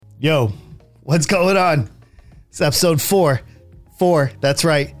Yo, what's going on? It's episode 4. 4, that's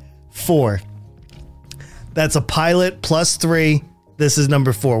right, 4. That's a pilot plus 3. This is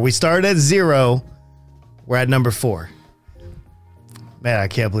number 4. We started at 0. We're at number 4. Man, I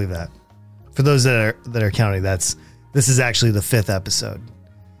can't believe that. For those that are counting, this is actually the 5th episode.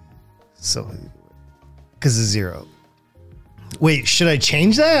 So, because it's 0. Wait, should I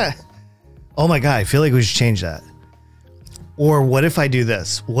change that? Oh my God, I feel like we should change that. Or what if I do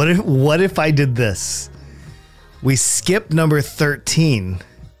this? What if I did this? We skip number 13.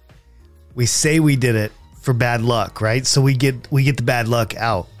 We say we did it for bad luck, right? So we get the bad luck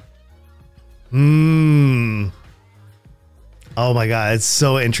out. Oh my God, it's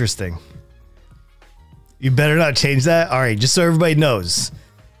so interesting. You better not change that. All right, just so everybody knows.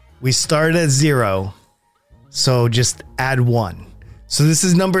 We started at 0. So just add 1. So this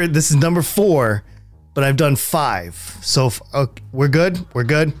is number 4. But I've done 5. So okay, we're good? We're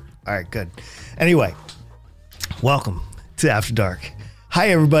good? All right, good. Anyway, welcome to After Dark. Hi,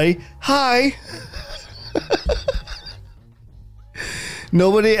 everybody. Hi.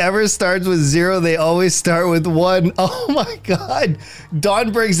 Nobody ever starts with 0. They always start with 1. Oh, my God.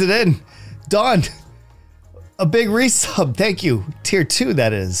 Dawn brings it in. Dawn, a big resub. Thank you. Tier 2,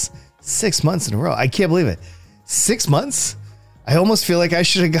 that is. 6 months in a row. I can't believe it. 6 months? I almost feel like I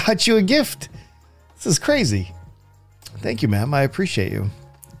should have got you a gift. This is crazy. Thank you, ma'am. I appreciate you.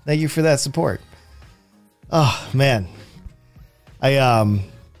 Thank you for that support. Oh, man. I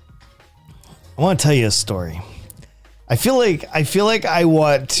want to tell you a story. I feel like I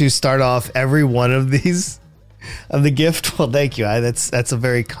want to start off every one of these of the gift. Well, thank you. That's a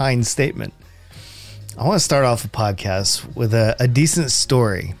very kind statement. I want to start off a podcast with a decent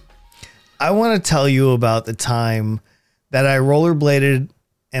story. I want to tell you about the time that I rollerbladed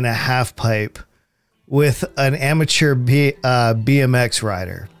in a half pipe with an amateur BMX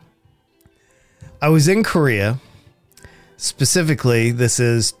rider. I was in Korea. Specifically, this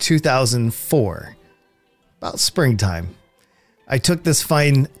is 2004, about springtime. I took this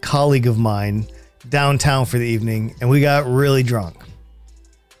fine colleague of mine downtown for the evening, and we got really drunk.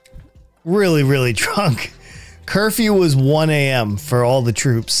 Really, really drunk. Curfew was 1 a.m. for all the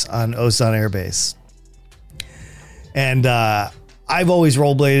troops on Osan Air Base. And I've always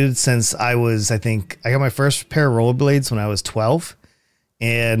rollerbladed since I got my first pair of rollerblades when I was 12.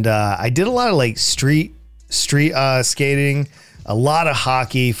 And I did a lot of like street skating, a lot of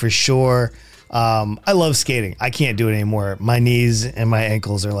hockey for sure. I love skating. I can't do it anymore. My knees and my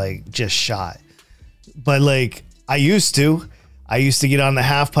ankles are like just shot. But like I used to get on the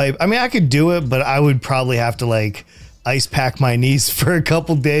half pipe. I mean, I could do it, but I would probably have to like ice pack my knees for a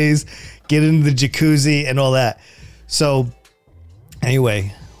couple days, get into the jacuzzi and all that. So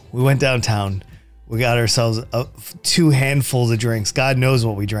anyway, we went downtown. We got ourselves 2 handfuls of drinks. God knows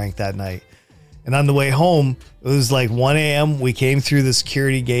what we drank that night. And on the way home, it was like 1 a.m. We came through the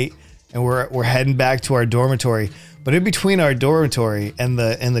security gate and we're heading back to our dormitory. But in between our dormitory and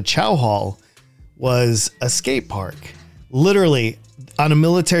the chow hall was a skate park. Literally on a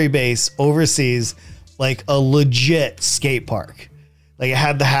military base overseas, like a legit skate park. Like it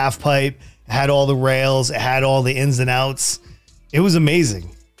had the half pipe, it had all the rails, it had all the ins and outs. It was amazing.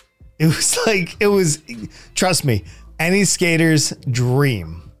 Trust me, any skater's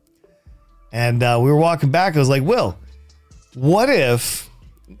dream. And we were walking back. I was like, Will, what if,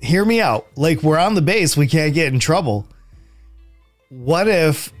 hear me out. Like we're on the base. We can't get in trouble. What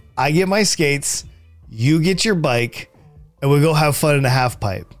if I get my skates, you get your bike, and we go have fun in a half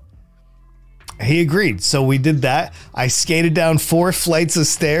pipe? He agreed. So we did that. I skated down 4 flights of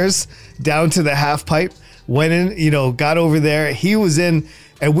stairs down to the half pipe, went in, got over there. He was in,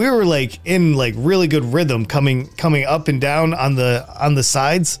 and we were like in like really good rhythm coming up and down on the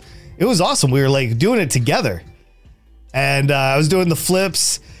sides. It was awesome. We were like doing it together. And I was doing the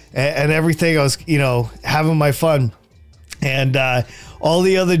flips and everything. I was, having my fun. And all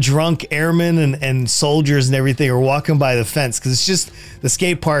the other drunk airmen and soldiers and everything are walking by the fence because it's just, the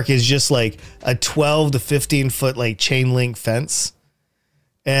skate park is just like a 12 to 15 foot like chain link fence.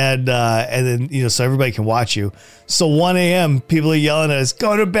 And then, so everybody can watch you. So 1 a.m. people are yelling at us,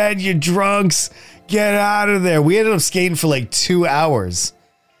 go to bed, you drunks, get out of there. We ended up skating for like 2 hours.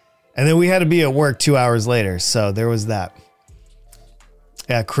 And then we had to be at work 2 hours later. So there was that.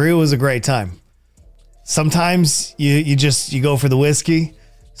 Yeah, Korea was a great time. Sometimes you go for the whiskey.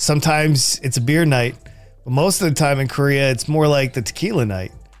 Sometimes it's a beer night. But most of the time in Korea, it's more like the tequila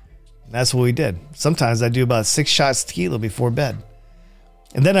night. And that's what we did. Sometimes I do about 6 shots tequila before bed.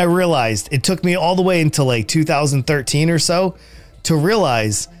 And then I realized it took me all the way until like 2013 or so to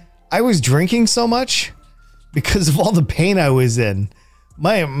realize I was drinking so much because of all the pain I was in.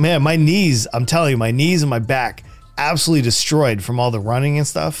 my knees, I'm telling you, my knees and my back absolutely destroyed from all the running and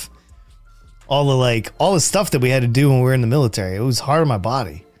stuff. All the stuff that we had to do when we were in the military. It was hard on my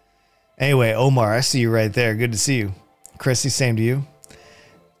body. Anyway, Omar, I see you right there. Good to see you. Chrissy, same to you.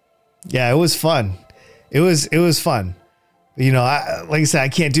 Yeah, it was fun. It was fun. You know, like I said, I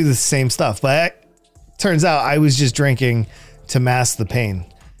can't do the same stuff, but it turns out I was just drinking to mask the pain.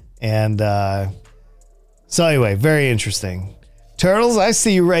 And so anyway, very interesting. Turtles, I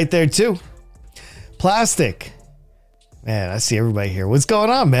see you right there too. Plastic. Man, I see everybody here. What's going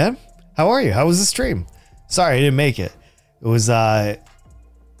on, man? How are you? How was the stream? Sorry, I didn't make it. It was dinner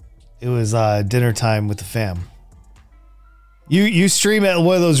time with the fam. You stream at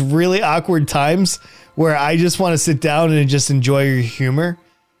one of those really awkward times where I just want to sit down and just enjoy your humor.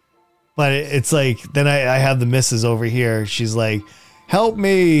 But it's like, then I have the missus over here. She's like, help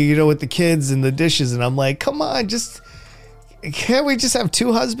me, you know, with the kids and the dishes. And I'm like, come on, can't we just have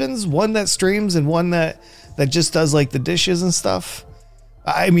two husbands? One that streams and one that just does like the dishes and stuff.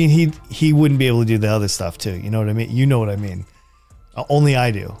 I mean, he wouldn't be able to do the other stuff too. You know what I mean? You know what I mean? Only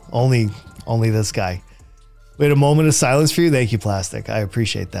I do. Only this guy. We had a moment of silence for you. Thank you, Plastic. I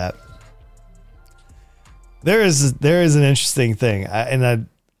appreciate that. There is an interesting thing.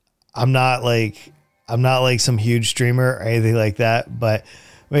 I'm not like some huge streamer or anything like that, but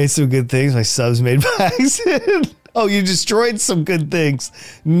I made some good things. My subs made by accident. Oh, you destroyed some good things.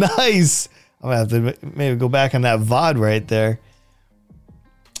 Nice. I'm gonna have to maybe go back on that VOD right there.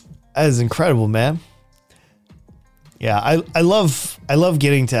 That is incredible, man. Yeah, I love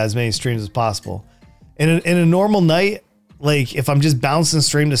getting to as many streams as possible. In a normal night, like if I'm just bouncing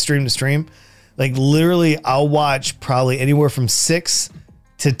stream to stream to stream, like literally I'll watch probably anywhere from 6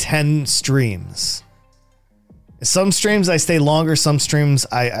 to 10 streams. Some streams I stay longer, some streams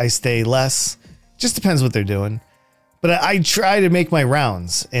I stay less. Just depends what they're doing. But I try to make my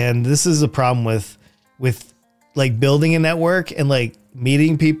rounds, and this is a problem with like building a network and like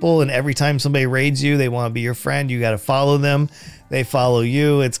meeting people, and every time somebody raids you, they want to be your friend. You got to follow them. They follow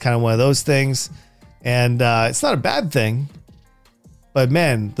you. It's kind of one of those things. And it's not a bad thing, but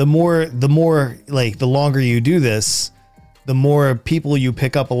man, the more like the longer you do this, the more people you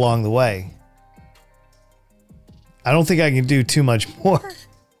pick up along the way. I don't think I can do too much more,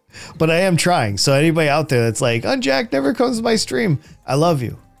 but I am trying. So anybody out there that's like, Unjack never comes to my stream, I love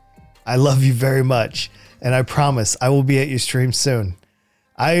you. I love you very much. And I promise I will be at your stream soon.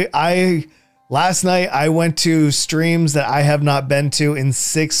 Last night I went to streams that I have not been to in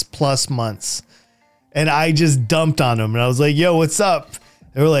 6+ months. And I just dumped on them. And I was like, yo, what's up?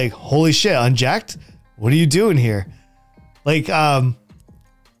 They were like, holy shit, Unjacked? What are you doing here? Like, the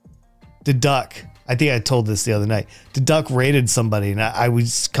Duck. I think I told this the other night. The Duck raided somebody. And I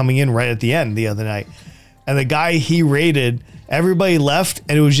was coming in right at the end the other night. And the guy he raided, everybody left.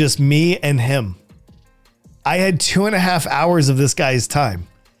 And it was just me and him. I had 2.5 hours of this guy's time.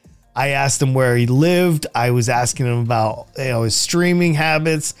 I asked him where he lived. I was asking him about, you know, his streaming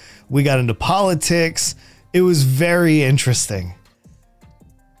habits. We got into politics. It was very interesting.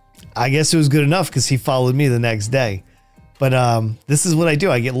 I guess it was good enough because he followed me the next day. But this is what I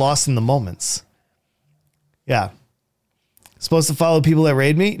do. I get lost in the moments. Yeah. Supposed to follow people that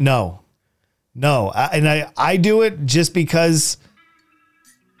raid me? No. I do it just because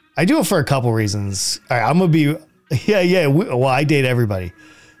I do it for a couple reasons. All right, I'm going to be, I date everybody.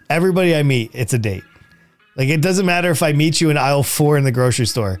 Everybody I meet, it's a date. Like, it doesn't matter if I meet you in aisle 4 in the grocery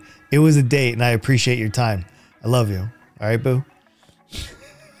store. It was a date, and I appreciate your time. I love you. All right, boo?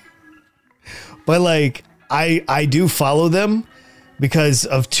 But, like, I do follow them because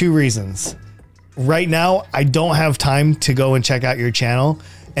of 2 reasons. Right now, I don't have time to go and check out your channel,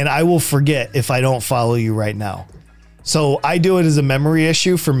 and I will forget if I don't follow you right now. So I do it as a memory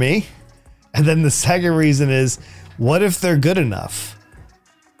issue for me. And then the second reason is, what if they're good enough?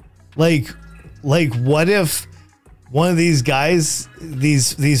 Like what if one of these guys,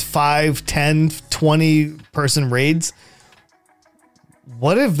 these 5, 10, 20 person raids,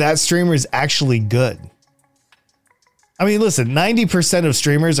 what if that streamer is actually good? I mean, listen, 90% of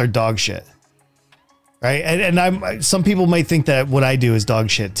streamers are dog shit. Right? And some people might think that what I do is dog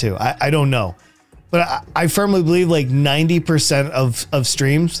shit too. I don't know. But I firmly believe like 90% of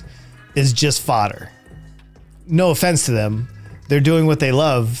streams is just fodder. No offense to them. They're doing what they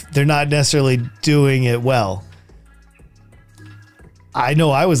love. They're not necessarily doing it well. I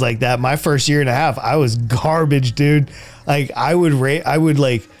know I was like that. My first year and a half, I was garbage, dude. Like I would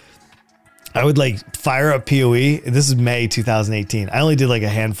fire up PoE. This is May 2018. I only did like a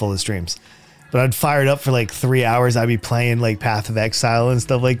handful of streams, but I'd fire it up for like 3 hours. I'd be playing like Path of Exile and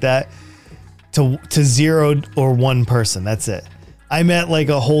stuff like that to 0 or 1 person. That's it. I met like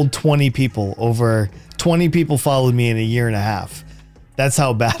a whole 20 people. Over 20 people followed me in a year and a half. That's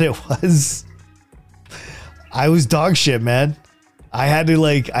how bad it was. I was dog shit, man. I had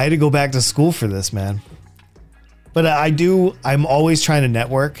to go back to school for this, man. But I'm always trying to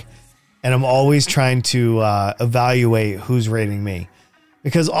network, and I'm always trying to evaluate who's rating me.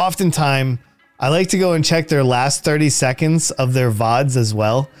 Because oftentimes I like to go and check their last 30 seconds of their VODs as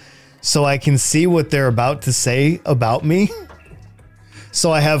well, so I can see what they're about to say about me.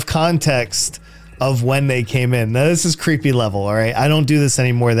 So I have context of when they came in. Now, this is creepy level, all right? I don't do this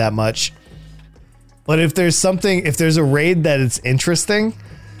anymore that much. But if there's a raid that is interesting,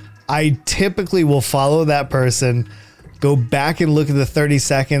 I typically will follow that person, go back and look at the 30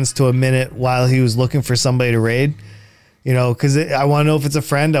 seconds to a minute while he was looking for somebody to raid. You know, because I want to know if it's a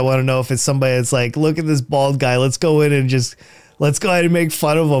friend. I want to know if it's somebody that's like, look at this bald guy. Let's go in and let's go ahead and make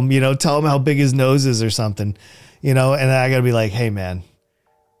fun of him. You know, tell him how big his nose is or something. You know, and I got to be like, hey, man,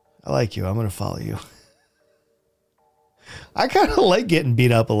 I like you. I'm going to follow you. I kind of like getting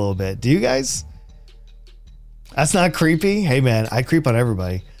beat up a little bit. Do you guys? That's not creepy. Hey, man, I creep on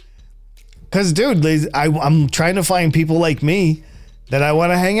everybody. Because, dude, I'm trying to find people like me that I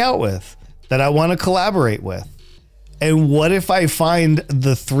want to hang out with, that I want to collaborate with. And what if I find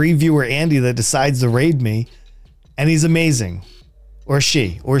the 3-viewer Andy that decides to raid me and he's amazing? Or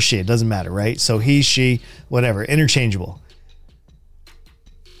she, it doesn't matter, right? So he, she, whatever, interchangeable.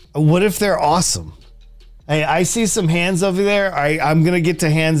 What if they're awesome? Hey, I see some hands over there. All right, I'm going to get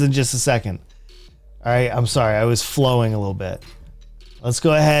to hands in just a second. All right, I'm sorry. I was flowing a little bit. Let's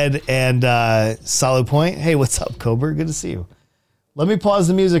go ahead and solid point. Hey, what's up, Cobra? Good to see you. Let me pause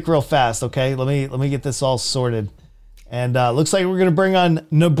the music real fast, okay? Let me get this all sorted. And looks like we're going to bring on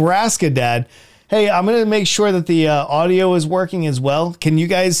Nebraska Dad. Hey, I'm going to make sure that the audio is working as well. Can you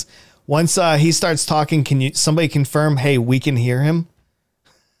guys, once he starts talking, somebody confirm, hey, we can hear him?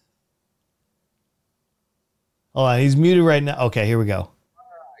 Hold on, he's muted right now. Okay, here we go. All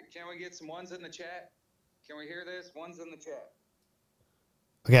right, can we get some ones in the chat? Can we hear this? Ones in the chat.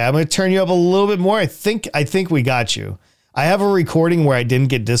 Okay, I'm going to turn you up a little bit more. I think we got you. I have a recording where I didn't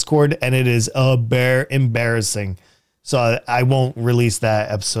get Discord, and it is embarrassing. So I won't release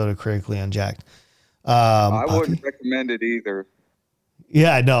that episode of Critically Unjacked. I wouldn't recommend it either.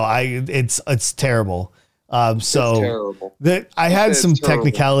 Yeah, no, it's terrible. It's terrible. I had some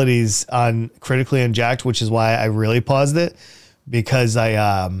technicalities on Critically Unjacked, which is why I really paused it, because I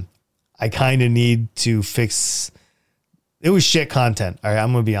kind of need to fix. It was shit content. All right,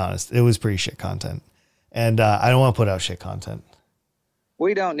 I'm gonna be honest. It was pretty shit content, and I don't want to put out shit content.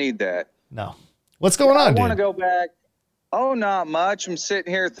 We don't need that. No. What's going on, dude? I want to go back. Oh, not much. I'm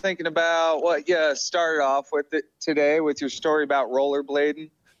sitting here thinking about what you started off with it today with your story about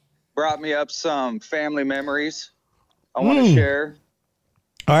rollerblading. Brought me up some family memories I want to share.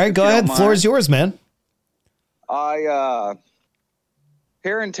 All right, go ahead. The floor is yours, man. Here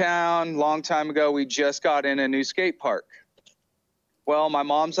in town, long time ago, we just got in a new skate park. Well, my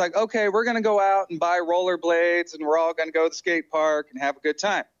mom's like, okay, we're going to go out and buy rollerblades, and we're all going to go to the skate park and have a good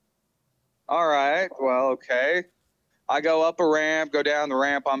time. All right, well, okay. I go up a ramp, go down the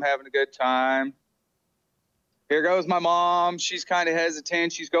ramp. I'm having a good time. Here goes my mom. She's kind of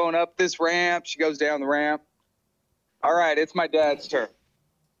hesitant. She's going up this ramp. She goes down the ramp. All right, it's my dad's turn.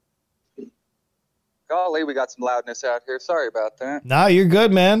 Golly, we got some loudness out here. Sorry about that. Nah, you're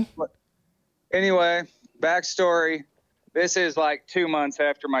good, man. Anyway, backstory. This is like 2 months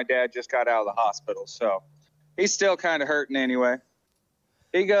after my dad just got out of the hospital, so he's still kind of hurting anyway.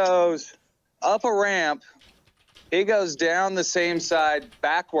 He goes up a ramp. He goes down the same side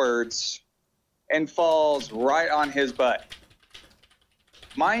backwards and falls right on his butt.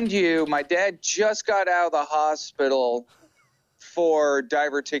 Mind you, my dad just got out of the hospital for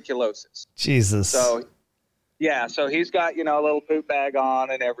diverticulosis. Jesus. So, yeah, so he's got, a little poop bag on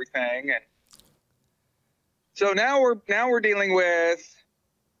and everything. And so now we're dealing with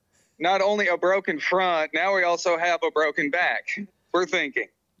not only a broken front, now we also have a broken back. We're thinking.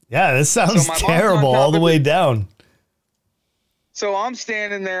 Yeah, this sounds terrible all the way down. So I'm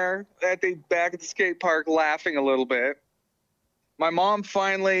standing there at the back of the skate park laughing a little bit. My mom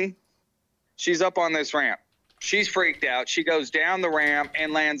she's up on this ramp. She's freaked out. She goes down the ramp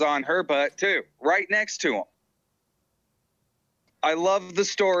and lands on her butt too, right next to him. I love the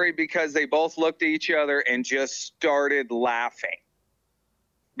story because they both looked at each other and just started laughing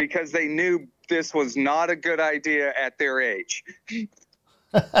because they knew this was not a good idea at their age.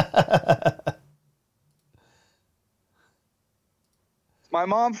 My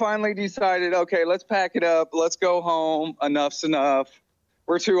mom finally decided, okay, let's pack it up. Let's go home. Enough's enough.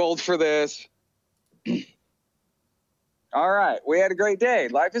 We're too old for this. All right. We had a great day.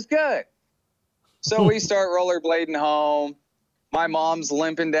 Life is good. So we start rollerblading home. My mom's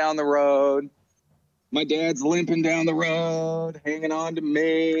limping down the road. My dad's limping down the road, hanging on to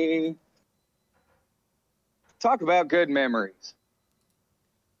me. Talk about good memories.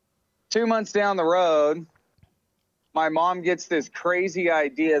 2 months down the road, my mom gets this crazy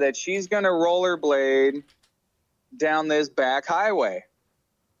idea that she's going to rollerblade down this back highway.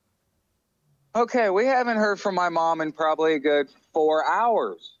 Okay, we haven't heard from my mom in probably a good 4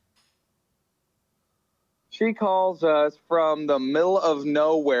 hours. She calls us from the middle of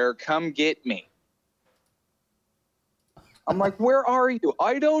nowhere, come get me. I'm like, where are you?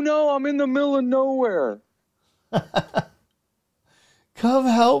 I don't know. I'm in the middle of nowhere. Come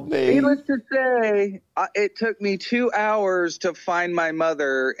help me. Needless to say, it took me 2 hours to find my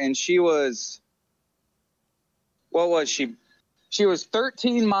mother, and she was, what was she? She was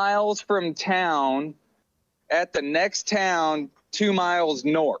 13 miles from town at the next town 2 miles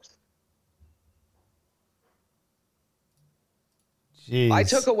north. Jeez. I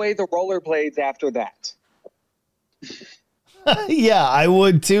took away the rollerblades after that. Yeah, I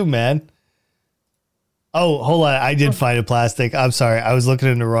would too, man. Oh, hold on. I did find a plastic. I'm sorry. I was looking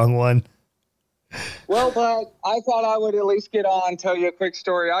in the wrong one. Well, but I thought I would at least get on and tell you a quick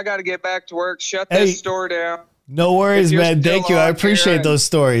story. I got to get back to work, shut this store down. No worries, man. Thank you. I appreciate those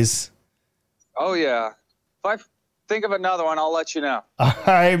stories. Oh, yeah. If I think of another one, I'll let you know. All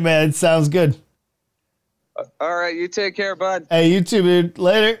right, man. Sounds good. All right. You take care, bud. Hey, you too, dude.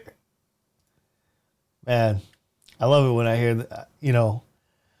 Later. Man, I love it when I hear,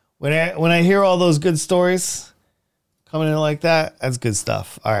 when I hear all those good stories coming in like that, that's good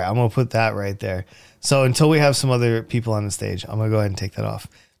stuff. All right, I'm going to put that right there. So until we have some other people on the stage, I'm going to go ahead and take that off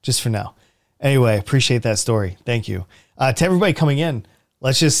just for now. Anyway, appreciate that story. Thank you. To everybody coming in,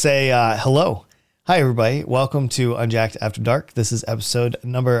 let's just say hello. Hi, everybody. Welcome to Unjacked After Dark. This is episode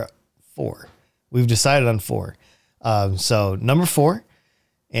number 4. We've decided on 4. So number 4.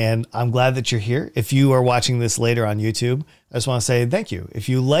 And I'm glad that you're here. If you are watching this later on YouTube, I just want to say thank you. If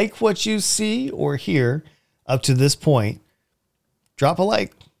you like what you see or hear up to this point, drop a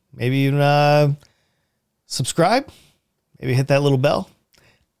like. Maybe even subscribe. Maybe hit that little bell.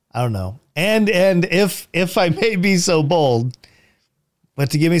 I don't know. And if I may be so bold,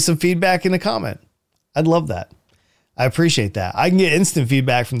 but to give me some feedback in the comment. I'd love that. I appreciate that. I can get instant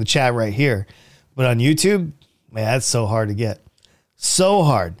feedback from the chat right here. But on YouTube, man, that's so hard to get. So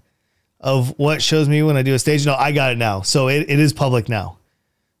hard of what shows me when I do a stage. No, I got it now. So it is public now.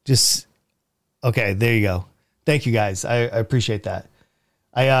 Just, okay, there you go. Thank you guys. I appreciate that.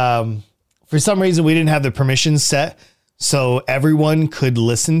 For some reason we didn't have the permissions set so everyone could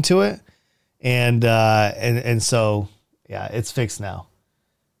listen to it. And so, yeah, it's fixed now.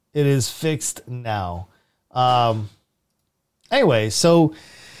 It is fixed now. Anyway, so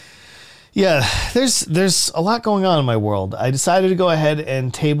yeah, there's a lot going on in my world. I decided to go ahead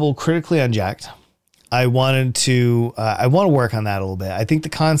and table Critically Unjacked. I want to work on that a little bit. I think the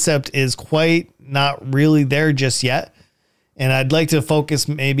concept is quite not really there just yet. And I'd like to focus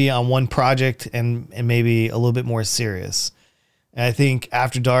maybe on one project and maybe a little bit more serious. And I think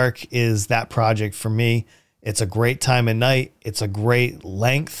After Dark is that project for me. It's a great time at night. It's a great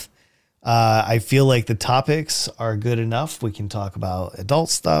length. I feel like the topics are good enough. We can talk about adult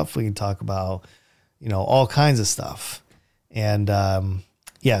stuff. We can talk about, all kinds of stuff. And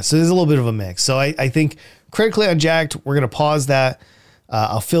yeah, so there's a little bit of a mix. So I think Critically Unjacked, we're going to pause that.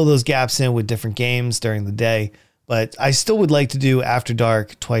 I'll fill those gaps in with different games during the day. But I still would like to do After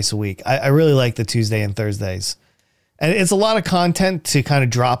Dark twice a week. I really like the Tuesday and Thursdays. And it's a lot of content to kind of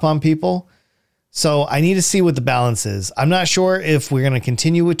drop on people. So I need to see what the balance is. I'm not sure if we're going to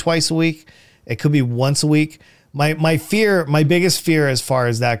continue with twice a week. It could be once a week. My biggest fear as far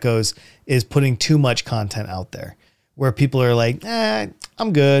as that goes is putting too much content out there where people are like,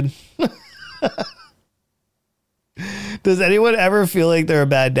 I'm good. Does anyone ever feel like they're a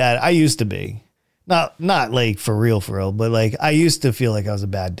bad dad? I used to be. Not like for real, but like I used to feel like I was a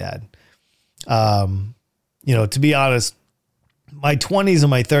bad dad. To be honest, my 20s and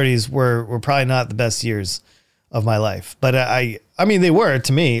my 30s were probably not the best years of my life, but I mean, they were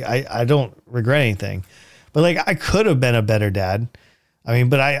to me. I don't regret anything, but like I could have been a better dad. I mean,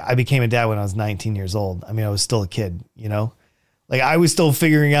 but I became a dad when I was 19 years old. I mean, I was still a kid, like I was still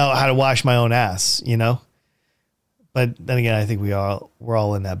figuring out how to wash my own ass, but then again, I think we're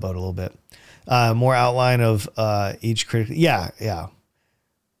all in that boat a little bit. More outline of each critic. Yeah.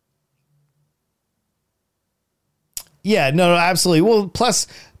 Yeah, no, absolutely. Well, plus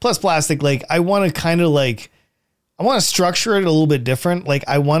plastic, like I want to structure it a little bit different. Like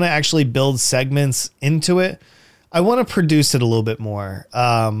I want to actually build segments into it. I want to produce it a little bit more.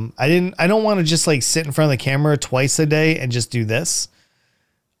 I don't want to just like sit in front of the camera twice a day and just do this.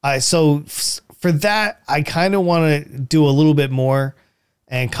 So for that, I kind of want to do a little bit more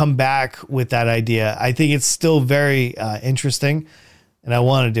and come back with that idea. I think it's still very interesting and I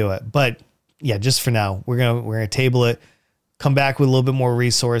want to do it, but yeah, just for now, we're going to table it, come back with a little bit more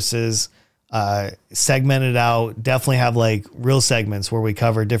resources, segment it out, definitely have like real segments where we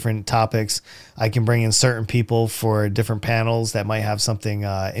cover different topics. I can bring in certain people for different panels that might have something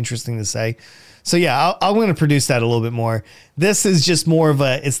interesting to say. So yeah, I'm going to produce that a little bit more. This is just more of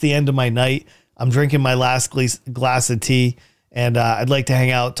it's the end of my night. I'm drinking my last glass of tea and I'd like to hang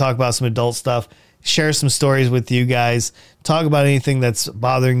out, talk about some adult stuff, share some stories with you guys, talk about anything that's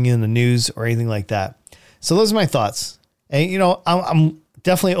bothering you in the news or anything like that. So those are my thoughts. And, you know, I'm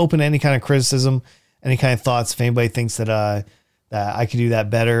definitely open to any kind of criticism, any kind of thoughts. If anybody thinks that I could do that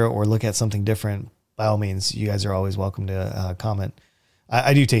better or look at something different, by all means, you guys are always welcome to comment.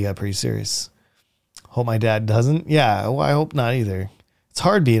 I do take that pretty serious. Hope my dad doesn't. Yeah, well, I hope not either. It's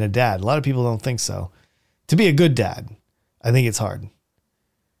hard being a dad. A lot of people don't think so. To be a good dad, I think it's hard.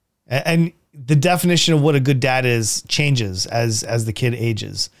 And the definition of what a good dad is changes as the kid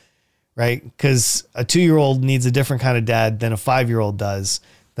ages, right? Because a 2-year-old needs a different kind of dad than a 5-year-old does,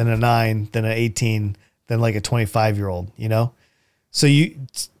 than a 9, than an 18, than like a 25-year-old, you know? So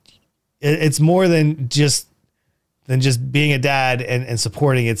it's more than just being a dad and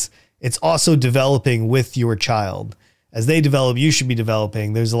supporting. It's also developing with your child. As they develop, you should be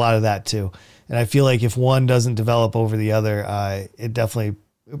developing. There's a lot of that too. And I feel like if one doesn't develop over the other, it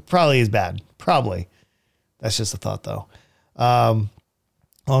probably is bad. Probably. That's just a thought though. I'm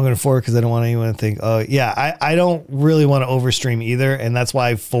going to 4 because I don't want anyone to think, oh yeah, I don't really want to overstream either. And that's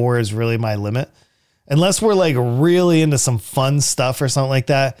why 4 is really my limit. Unless we're like really into some fun stuff or something like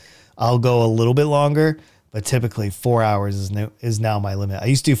that, I'll go a little bit longer. But typically 4 hours is now my limit. I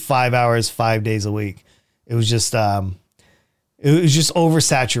used to do 5 hours, 5 days a week. It was just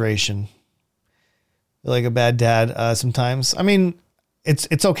oversaturation. Like a bad dad sometimes. I mean,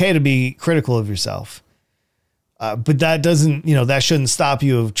 it's okay to be critical of yourself, but that doesn't, that shouldn't stop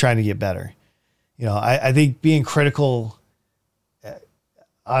you of trying to get better. I think being critical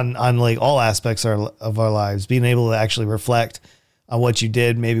on like all aspects of our lives, being able to actually reflect on what you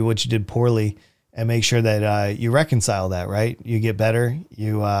did, maybe what you did poorly, and make sure that you reconcile that, right? You get better,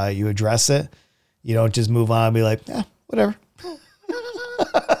 you address it. You don't just move on and be like, whatever.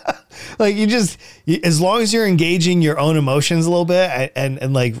 Like as long as you're engaging your own emotions a little bit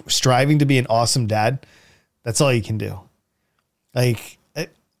and like striving to be an awesome dad, that's all you can do. Like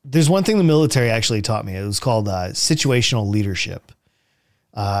there's one thing the military actually taught me. It was called situational leadership.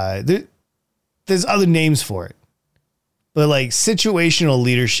 There's other names for it, but like situational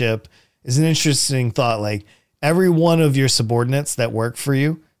leadership is an interesting thought. Like every one of your subordinates that work for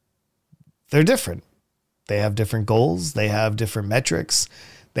you, they're different. They have different goals. They have different metrics.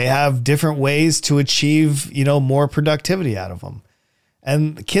 They have different ways to achieve, more productivity out of them.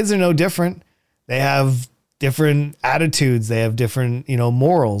 And the kids are no different. They have different attitudes. They have different,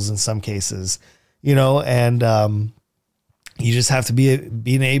 morals in some cases, and you just have to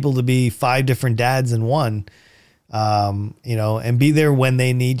being able to be 5 different dads in one, and be there when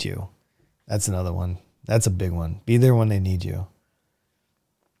they need you. That's another one. That's a big one. Be there when they need you.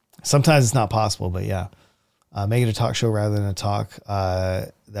 Sometimes it's not possible, but yeah. Make it a talk show rather than a talk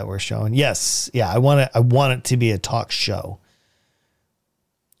that we're showing. Yes. Yeah. I want it to be a talk show.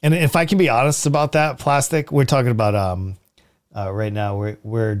 And if I can be honest about that, Plastic, we're talking about, right now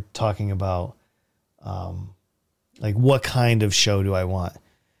we're talking about, like what kind of show do I want?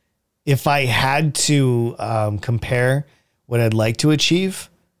 If I had to, compare what I'd like to achieve,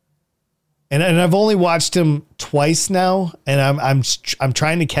 and I've only watched him twice now, and I'm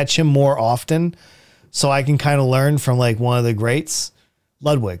trying to catch him more often so I can kind of learn from like one of the greats,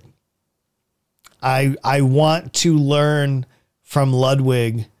 Ludwig. I want to learn from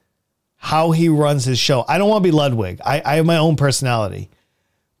Ludwig how he runs his show. I don't want to be Ludwig. I have my own personality,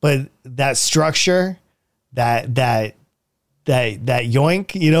 but that structure, that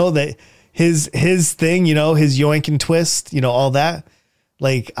yoink, that his thing, his yoink and twist, all that.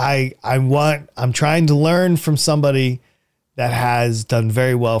 Like I'm trying to learn from somebody that has done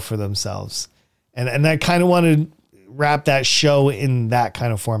very well for themselves. And I kind of want to wrap that show in that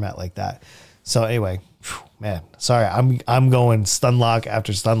kind of format like that. So anyway, man, sorry. I'm going Stunlock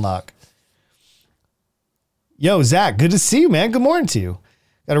after Stunlock. Yo, Zach, good to see you, man. Good morning to you.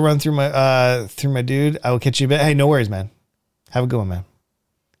 Got to run through my dude. I will catch you a bit. Hey, no worries, man. Have a good one, man.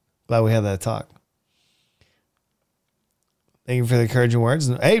 Glad we had that talk. Thank you for the encouraging words.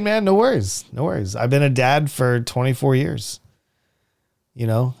 Hey, man, no worries. No worries. I've been a dad for 24 years. You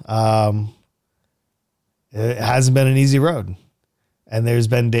know, it hasn't been an easy road. And there's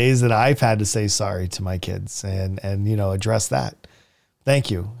been days that I've had to say sorry to my kids and you know, address that. Thank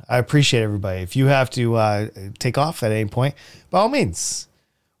you. I appreciate everybody. If you have to take off at any point, by all means,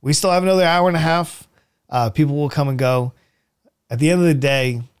 we still have another hour and a half. People will come and go. At the end of the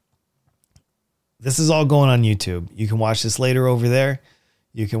day, this is all going on YouTube. You can watch this later over there.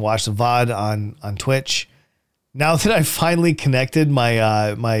 You can watch the VOD on Twitch. Now that I've finally connected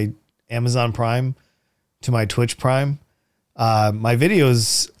my my Amazon Prime to my Twitch Prime, my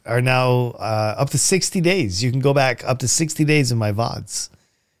videos are now up to 60 days. You can go back up to 60 days in my VODs.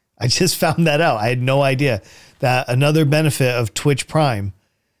 I just found that out. I had no idea that another benefit of Twitch Prime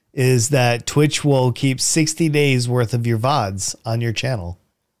is that Twitch will keep 60 days worth of your VODs on your channel.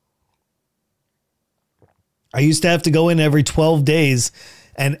 I used to have to go in every 12 days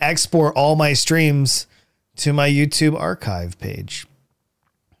and export all my streams to my YouTube archive page.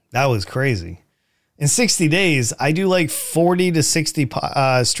 That was crazy. In 60 days, I do like 40 to 60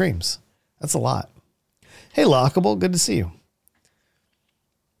 streams. That's a lot. Hey, Lockable, good to see you.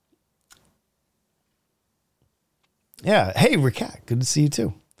 Yeah. Hey, Ricat, good to see you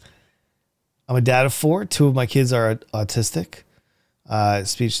too. I'm a dad of 4. 2 of my kids are autistic.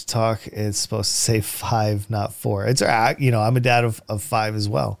 Speech to talk, it's supposed to say 5, not 4. It's, you know, I'm a dad of 5 as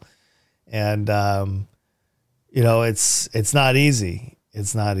well. And, you know, it's not easy.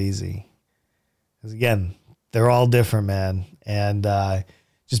 It's not easy. Because again, they're all different, man. And,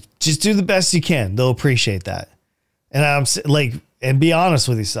 just do the best you can. They'll appreciate that. And I'm like, and be honest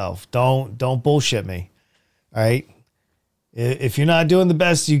with yourself. Don't bullshit me. All right. If you're not doing the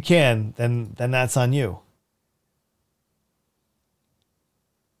best you can, then that's on you.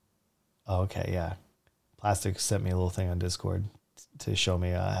 Oh, okay, yeah. Plastic sent me a little thing on Discord to show me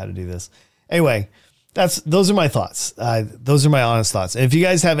how to do this. Anyway, those are my thoughts. Those are my honest thoughts. And if you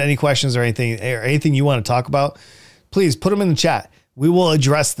guys have any questions or anything you want to talk about, please put them in the chat. We will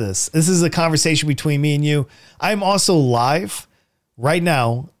address this. This is a conversation between me and you. I'm also live right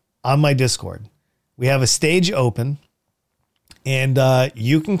now on my Discord. We have a stage open, and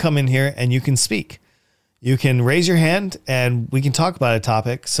you can come in here and you can speak. You can raise your hand and we can talk about a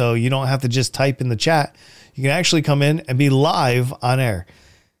topic. So you don't have to just type in the chat. You can actually come in and be live on air.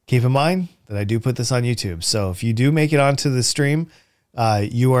 Keep in mind that I do put this on YouTube. So if you do make it onto the stream,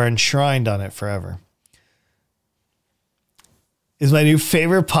 you are enshrined on it forever. Is my new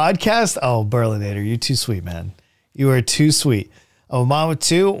favorite podcast? Oh, Berlinator, you're too sweet, man. You are too sweet. I'm a mom of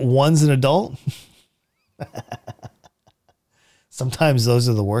 2. One's an adult. Sometimes those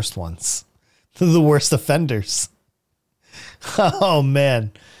are the worst ones. They're the worst offenders. Oh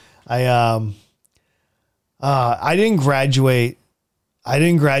man. I didn't graduate. I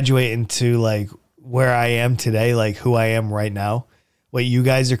didn't graduate into like where I am today, like who I am right now. What you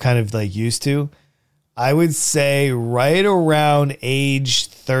guys are kind of like used to. I would say right around age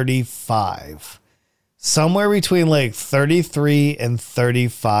 35. Somewhere between like 33 and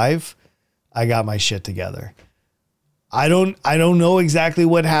 35, I got my shit together. I don't know exactly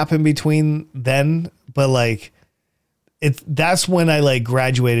what happened between then, but like that's when I like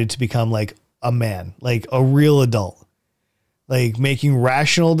graduated to become like a man, like a real adult, like making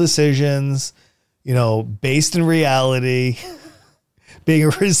rational decisions, you know, based in reality, being a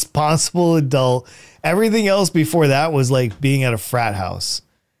responsible adult. Everything else before that was like being at a frat house.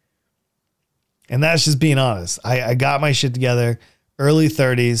 And that's just being honest. I got my shit together, early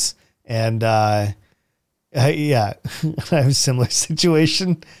 30s, and yeah, I have a similar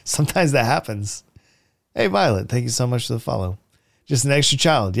situation. Sometimes that happens. Hey, Violet, thank you so much for the follow. Just an extra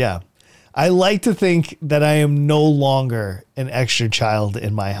child. Yeah. I like to think that I am no longer an extra child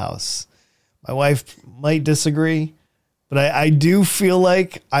in my house. My wife might disagree, but I do feel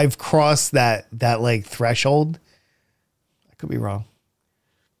like I've crossed that like threshold. I could be wrong.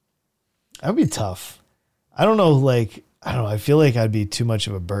 That would be tough. I don't know. Like, I don't know. I feel like I'd be too much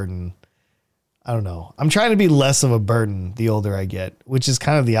of a burden. I don't know. I'm trying to be less of a burden the older I get, which is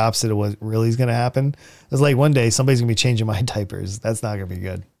kind of the opposite of what really is going to happen. It's like one day somebody's going to be changing my diapers. That's not going to be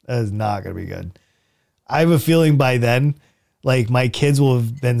good. That is not going to be good. I have a feeling by then, like my kids will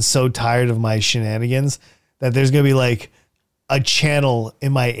have been so tired of my shenanigans that there's going to be like a channel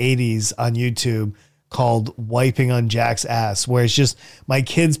in my 80s on YouTube called Wiping on Jack's Ass, where it's just my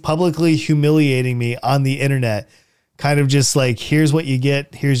kids publicly humiliating me on the internet. Kind of just like, here's what you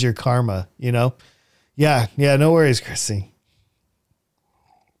get. Here's your karma, you know? Yeah. No worries, Chrissy.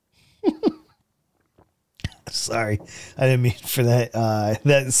 Sorry, I didn't mean for that.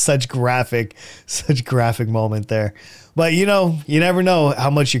 That's such graphic moment there. But you never know how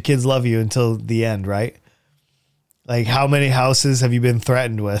much your kids love you until the end, right? Like, how many houses have you been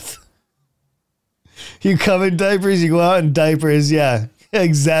threatened with? You come in diapers, you go out in diapers. Yeah,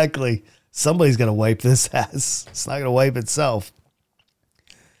 exactly. Somebody's gonna wipe this ass. It's not gonna wipe itself.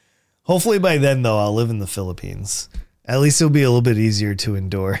 Hopefully by then, though, I'll live in the Philippines. At least it'll be a little bit easier to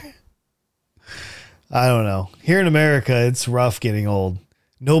endure. I don't know. Here in America, it's rough getting old.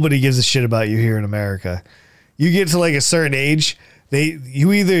 Nobody gives a shit about you here in America. You get to like a certain age,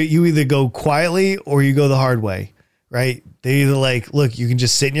 you either go quietly or you go the hard way, right? They either like, look, you can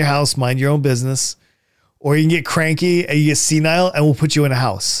just sit in your house, mind your own business, or you can get cranky and you get senile and we'll put you in a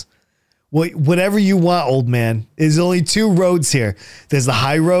house. Whatever you want, old man. There's only two roads here. There's the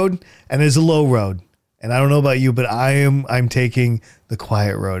high road and there's a low road. And I don't know about you, but I'm taking the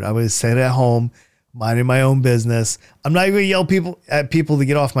quiet road. I'm going to sit at home, minding my own business. I'm not even going to yell at people to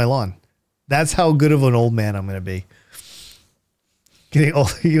get off my lawn. That's how good of an old man I'm going to be. Getting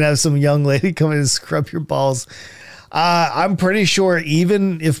old, you can have some young lady come in and scrub your balls. I'm pretty sure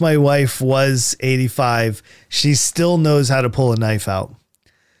even if my wife was 85, she still knows how to pull a knife out.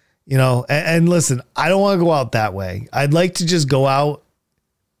 And listen, I don't want to go out that way. I'd like to just go out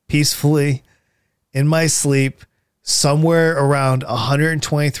peacefully in my sleep somewhere around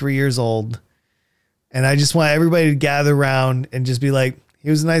 123 years old. And I just want everybody to gather around and just be like, he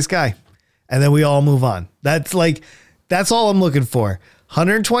was a nice guy. And then we all move on. That's all I'm looking for.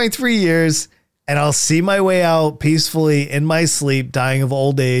 123 years and I'll see my way out peacefully in my sleep, dying of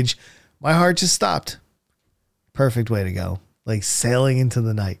old age. My heart just stopped. Perfect way to go. Like sailing into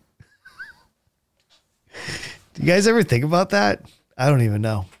the night. Do you guys ever think about that? I don't even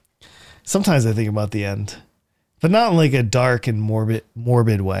know. Sometimes I think about the end, but not in like a dark and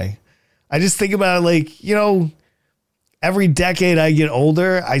morbid way. I just think about it like, every decade I get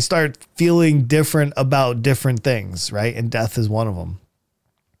older, I start feeling different about different things, right? And death is one of them.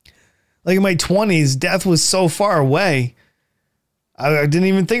 Like in my 20s, death was so far away. I didn't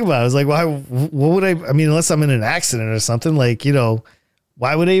even think about it. I was like, what would I mean, unless I'm in an accident or something, like,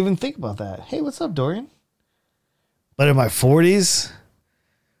 why would I even think about that? Hey, what's up, Dorian? But in my 40s,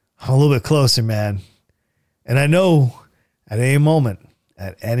 I'm a little bit closer, man. And I know at any moment,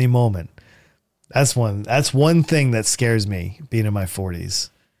 that's one thing that scares me being in my 40s.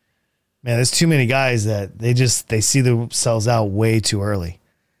 Man, there's too many guys that they see themselves out way too early.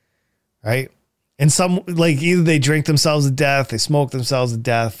 Right? And some, like, either they drink themselves to death, they smoke themselves to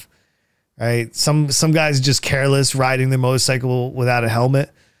death, right? Some guys are just careless riding their motorcycle without a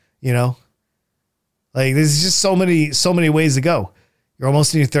helmet, Like, there's just so many ways to go. You're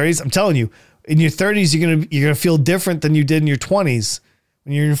almost in your 30s. I'm telling you, in your 30s, you're gonna feel different than you did in your 20s.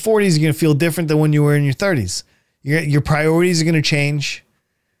 When you're in your 40s, you're gonna feel different than when you were in your 30s. Your priorities are gonna change.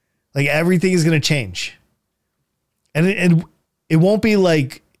 Like, everything is gonna change, and it won't be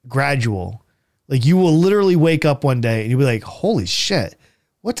like gradual. Like, you will literally wake up one day and you'll be like, holy shit,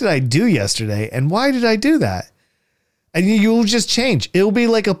 what did I do yesterday? And why did I do that? And you'll just change. It'll be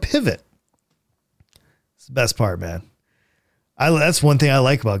like a pivot. It's the best part, man. That's one thing I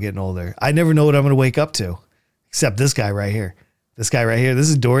like about getting older. I never know what I'm going to wake up to, except this guy right here. This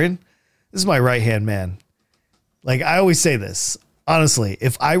is Dorian. This is my right-hand man. Like, I always say this. Honestly,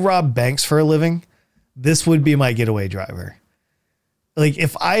 if I rob banks for a living, this would be my getaway driver. Like,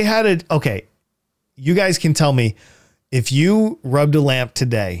 if I had okay, you guys can tell me, if you rubbed a lamp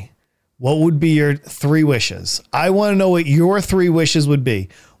today, what would be your 3 wishes? I want to know what your 3 wishes would be.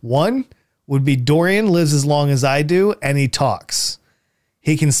 1 would be Dorian lives as long as I do and he talks.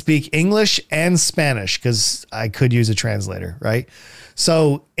 He can speak English and Spanish because I could use a translator, right?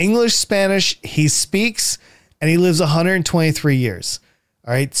 So English, Spanish, he speaks and he lives 123 years.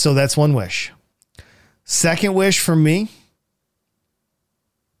 All right. So that's 1 wish. Second wish for me,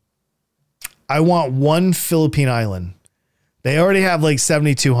 I want 1 Philippine island. They already have like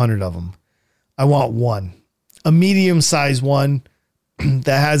 7,200 of them. I want 1, a medium-sized one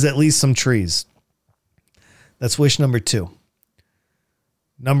that has at least some trees. That's wish number 2.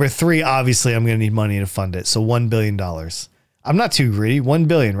 Number 3, obviously, I'm going to need money to fund it. So $1 billion. I'm not too greedy. 1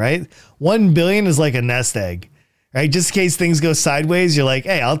 billion, right? 1 billion is like a nest egg, right? Just in case things go sideways, you're like,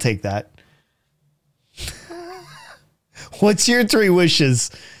 hey, I'll take that. What's your 3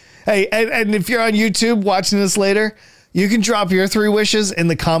 wishes? Hey, and if you're on YouTube watching this later, you can drop your 3 wishes in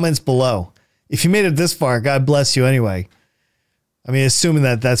the comments below. If you made it this far, God bless you anyway. I mean, assuming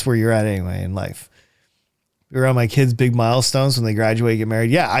that that's where you're at anyway in life. You're on my kids' big milestones when they graduate, get married.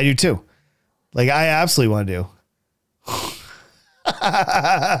 Yeah, I do too. Like, I absolutely want to do.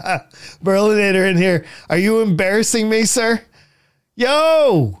 Berlinator in here. Are you embarrassing me, sir?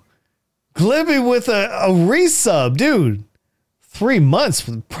 Yo, Glibby with a resub, dude. 3 months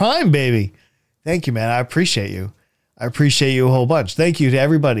with Prime, baby. Thank you, man. I appreciate you. I appreciate you a whole bunch. Thank you to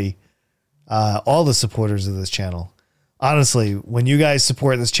everybody, all the supporters of this channel. Honestly, when you guys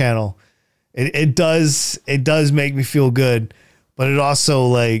support this channel, it does make me feel good, but it also,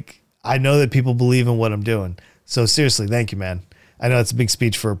 like, I know that people believe in what I'm doing. So seriously, thank you, man. I know it's a big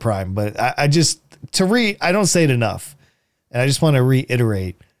speech for a Prime, but I don't say it enough. And I just want to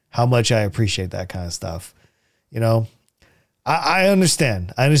reiterate how much I appreciate that kind of stuff. You know, I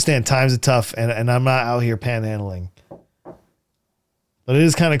understand. I understand times are tough, and I'm not out here panhandling. But it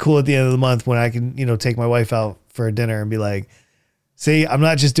is kind of cool at the end of the month when I can, you know, take my wife out for a dinner and be like, see, I'm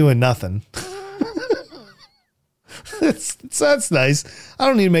not just doing nothing. That's nice. I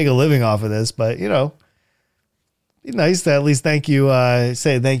don't need to make a living off of this, but, you know, be nice to at least say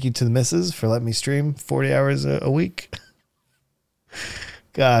thank you to the missus for letting me stream 40 hours a week.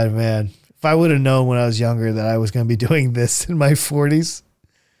 God, man. If I would have known when I was younger that I was going to be doing this in my 40s,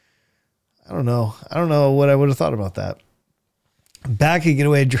 I don't know. I don't know what I would have thought about that. Back and get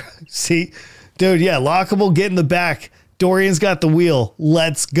away. See, dude, yeah, lockable, get in the back. Dorian's got the wheel.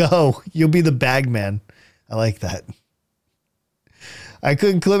 Let's go. You'll be the bag man. I like that. I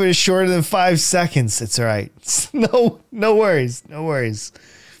couldn't clip it shorter than 5 seconds. It's all right. No worries. No worries.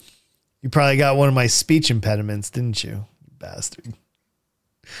 You probably got one of my speech impediments, didn't you? Bastard.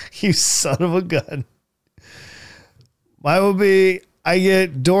 You son of a gun. Mine will be, I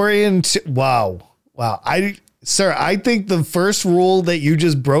get Dorian. Wow. Sir, I think the first rule that you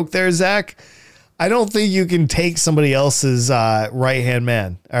just broke there, Zach, I don't think you can take somebody else's right-hand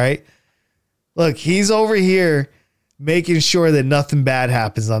man. All right. Look, he's over here making sure that nothing bad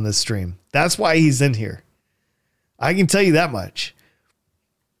happens on this stream. That's why he's in here. I can tell you that much.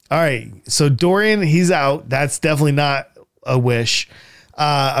 All right. So Dorian, he's out. That's definitely not a wish.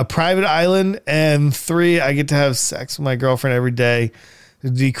 A private island, and 3, I get to have sex with my girlfriend every day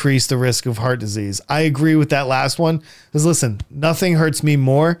to decrease the risk of heart disease. I agree with that last one. Because listen, nothing hurts me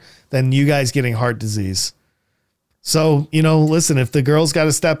more than you guys getting heart disease. So, you know, listen, if the girl's got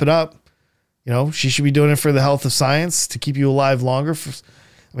to step it up, you know, she should be doing it for the health of science to keep you alive longer.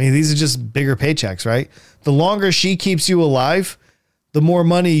 I mean, these are just bigger paychecks, right? The longer she keeps you alive, the more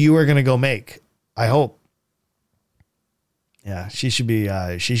money you are going to go make. I hope. Yeah, she should be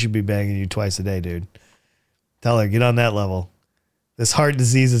banging you twice a day, dude. Tell her, get on that level. This heart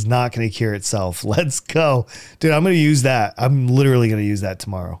disease is not going to cure itself. Let's go. Dude, I'm going to use that. I'm literally going to use that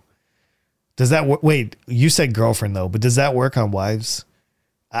tomorrow. Does that work? Wait, you said girlfriend though, but does that work on wives?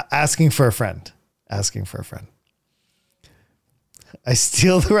 Asking for a friend. Asking for a friend. I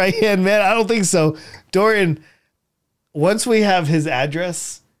steal the right hand man. I don't think so. Dorian, once we have his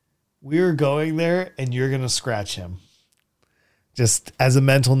address, we're going there and you're going to scratch him. Just as a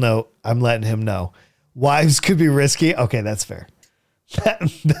mental note, I'm letting him know. Wives could be risky. Okay, that's fair.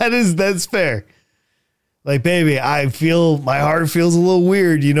 That's fair. Like, baby, my heart feels a little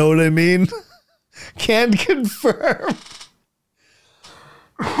weird. You know what I mean? Can confirm.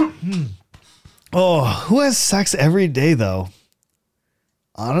 Oh, who has sex every day though?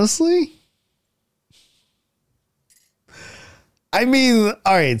 Honestly? I mean,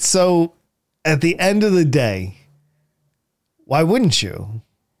 all right. So at the end of the day, why wouldn't you?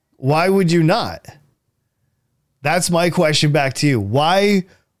 Why would you not? That's my question back to you. Why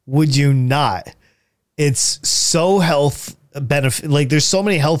would you not? It's so health benefit. Like, there's so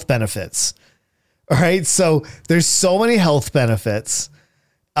many health benefits. All right. So there's so many health benefits.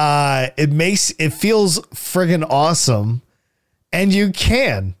 It feels friggin' awesome. And you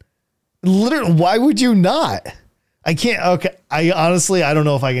can literally, why would you not? I can't. Okay. I don't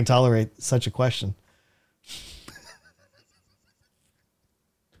know if I can tolerate such a question.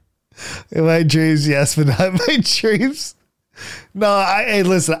 In my dreams, yes, but not in my dreams. No, hey,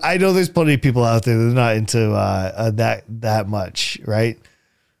 listen, I know there's plenty of people out there that are not into that much, right?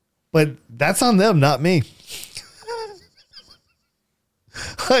 But that's on them, not me.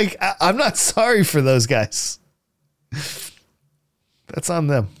 Like, I'm not sorry for those guys. That's on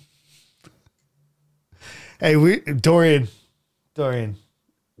them. Hey, Dorian,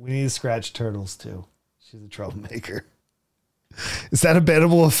 we need to scratch Turtles too. She's a troublemaker. Is that a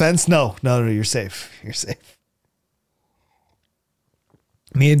bannable offense? No, you're safe. You're safe.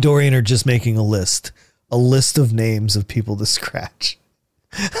 Me and Dorian are just making a list of names of people to scratch.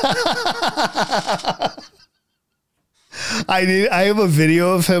 I have a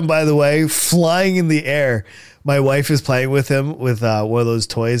video of him, by the way, flying in the air. My wife is playing with him with one of those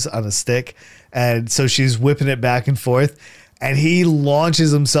toys on a stick. And so she's whipping it back and forth. and he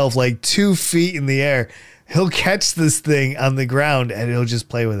launches himself like 2 feet in the air. He'll catch this thing on the ground and he'll just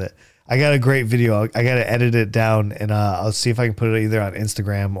play with it. I got a great video. I got to edit it down and I'll see if I can put it either on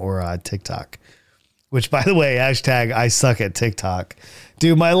Instagram or TikTok. Which, by the way, hashtag I suck at TikTok.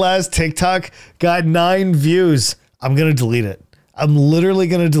 Dude, my last TikTok got 9 views. I'm going to delete it. I'm literally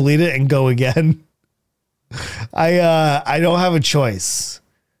going to delete it and go again. I don't have a choice.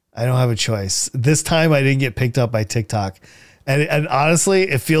 I don't have a choice. This time I didn't get picked up by TikTok. And honestly,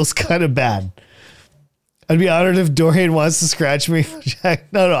 it feels kind of bad. I'd be honored if Dorian wants to scratch me.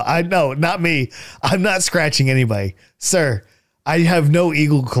 No, not me. I'm not scratching anybody. Sir, I have no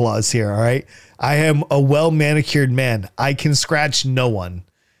eagle claws here, all right? I am a well-manicured man. I can scratch no one.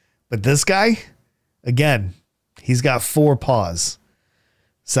 But this guy, again, he's got 4 paws.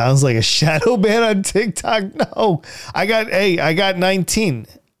 Sounds like a shadow ban on TikTok. No, I got 19.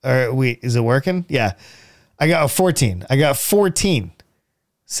 Or wait, is it working? Yeah. I got 14. I got 14.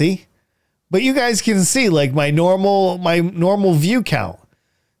 See? But you guys can see like my normal view count.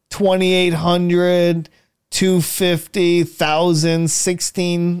 2,800, 250, 1,000,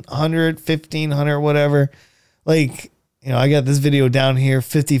 1,600, 1,500, whatever. Like, I got this video down here,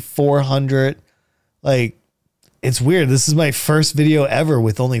 5,400. Like, it's weird. This is my first video ever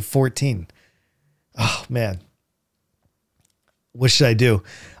with only 14. Oh, man. What should I do?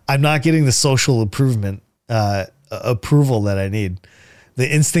 I'm not getting the social approval that I need. The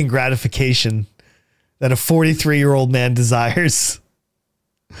instant gratification that a 43-year-old man desires.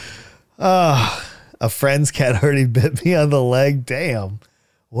 A friend's cat already bit me on the leg. Damn.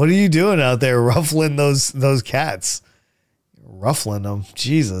 What are you doing out there ruffling those cats? Ruffling them.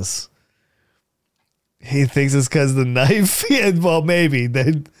 Jesus. He thinks it's because of the knife. Yeah, well, maybe.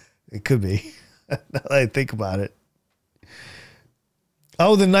 It could be. Now that I think about it.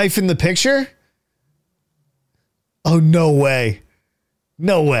 Oh, the knife in the picture? Oh, no way.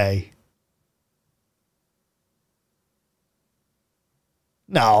 No way.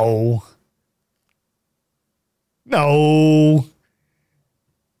 No. No.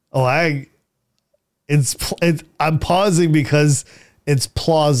 Oh, I'm pausing because it's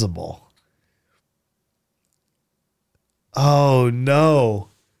plausible. Oh no.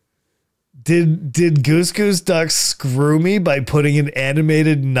 Did Goose Goose Duck screw me by putting an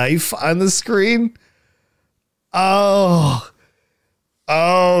animated knife on the screen? Oh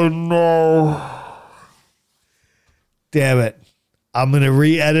no. Damn it. I'm going to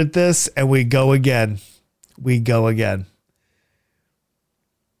re-edit this and we go again.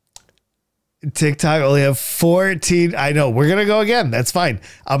 TikTok only have 14. I know. We're going to go again. That's fine.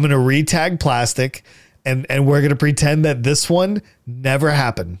 I'm going to re-tag plastic and we're going to pretend that this one never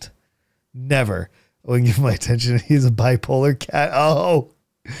happened. Never. I wouldn't give my attention. He's a bipolar cat. Oh,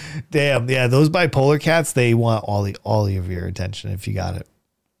 damn. Yeah, those bipolar cats, they want all of your attention if you got it.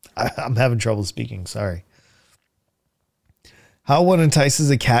 I'm having trouble speaking. Sorry. How one entices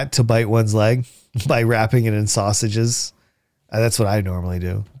a cat to bite one's leg? By wrapping it in sausages. That's what I normally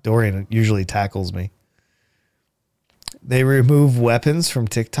do. Dorian usually tackles me. They remove weapons from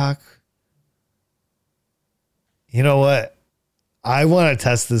TikTok. You know what? I want to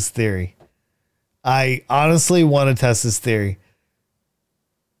test this theory. I honestly want to test this theory.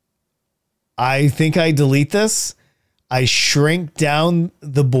 I think I delete this. I shrink down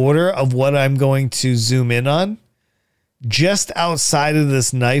the border of what I'm going to zoom in on. Just outside of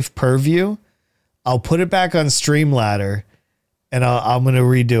this knife purview. I'll put it back on Streamladder and I'm going to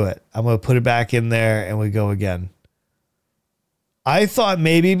redo it. I'm going to put it back in there and we go again. I thought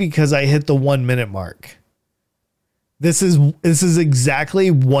maybe because I hit the 1 minute mark. This is exactly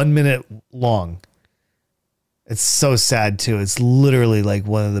 1 minute long. It's so sad too. It's literally like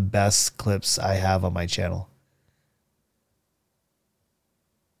one of the best clips I have on my channel.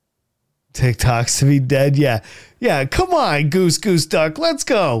 TikToks to be dead. Yeah. Yeah. Come on, Goose Duck. Let's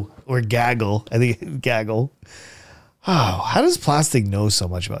go. Or Gaggle. I think Gaggle. Oh, how does Plastic know so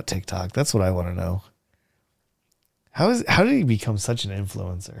much about TikTok? That's what I want to know. How did he become such an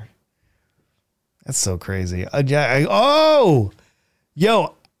influencer? That's so crazy. Yo,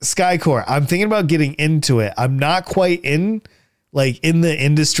 Skycore. I'm thinking about getting into it. I'm not quite in the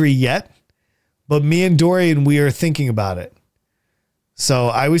industry yet, but me and Dorian, we are thinking about it. So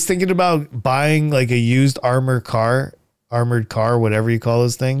I was thinking about buying like a used armored car, whatever you call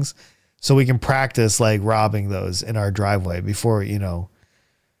those things. So we can practice like robbing those in our driveway before,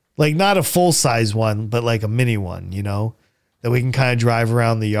 like not a full size one, but like a mini one, that we can kind of drive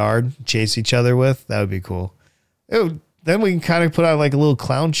around the yard, chase each other with. That would be cool. Then we can kind of put out like a little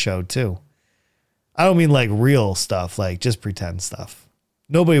clown show too. I don't mean like real stuff, like just pretend stuff.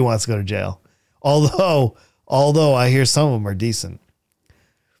 Nobody wants to go to jail. Although Although I hear some of them are decent.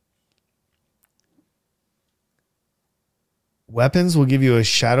 Weapons will give you a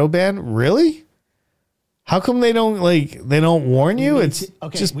shadow ban? Really? How come they don't warn you? It's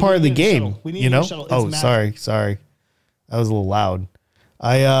just part of the game, you know? Oh, sorry. That was a little loud.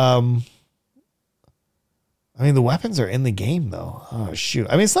 I mean, the weapons are in the game though. Oh shoot.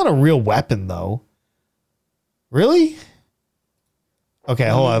 I mean, it's not a real weapon though. Really? Okay,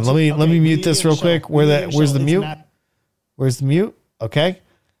 hold on. Let me mute this real quick. Where's the mute? Where's the mute? Okay.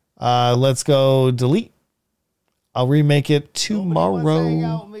 Let's go delete. I'll remake it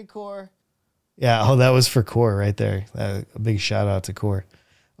tomorrow. Yeah, oh, that was for Core right there. A big shout out to Core.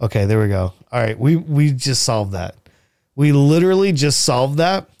 Okay, there we go. All right, we just solved that. We literally just solved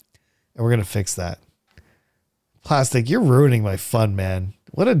that, and we're gonna fix that. Plastic, you're ruining my fun, man.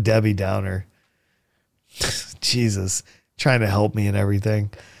 What a Debbie Downer. Jesus, trying to help me and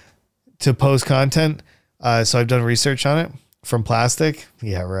everything to post content. So I've done research on it from Plastic.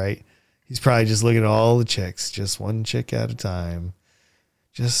 Yeah, right. He's probably just looking at all the chicks, just one chick at a time.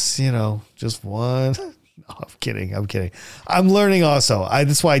 Just, just one. No, I'm kidding. I'm learning also.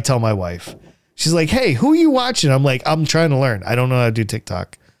 That's why I tell my wife. She's like, hey, who are you watching? I'm like, I'm trying to learn. I don't know how to do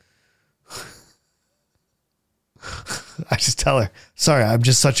TikTok. I just tell her, sorry, I'm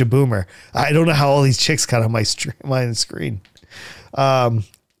just such a boomer. I don't know how all these chicks got on my screen.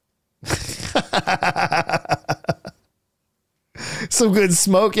 Some good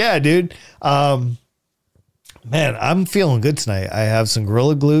smoke. Yeah, dude. Man, I'm feeling good tonight. I have some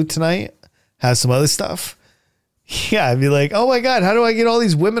Gorilla Glue tonight. Have some other stuff. Yeah, I'd be like, oh my God, how do I get all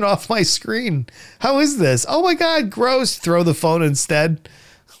these women off my screen? How is this? Oh my God, gross. Throw the phone instead.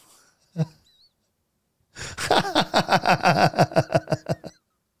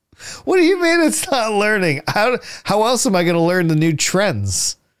 What do you mean it's not learning? How else am I going to learn the new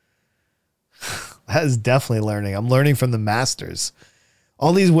trends? That is definitely learning. I'm learning from the masters.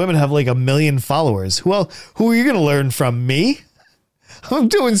 All these women have like 1 million followers. Who are you going to learn from? Me? I'm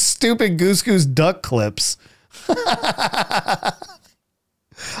doing stupid Goose Duck clips. I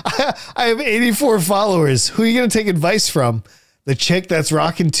have 84 followers. Who are you going to take advice from? The chick that's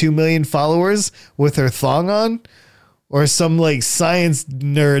rocking 2 million followers with her thong on? Or some like science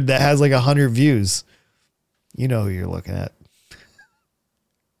nerd that has like 100 views? You know who you're looking at.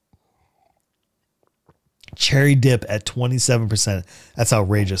 Cherry dip at 27%. That's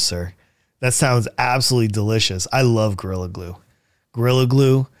outrageous, sir. That sounds absolutely delicious. I love Gorilla Glue. Gorilla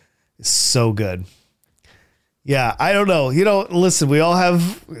Glue is so good. Yeah, I don't know. Listen, we all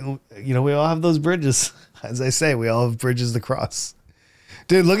have those bridges. As I say, we all have bridges to cross.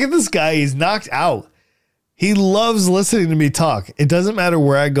 Dude, look at this guy. He's knocked out. He loves listening to me talk. It doesn't matter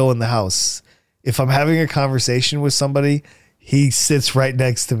where I go in the house. If I'm having a conversation with somebody, he sits right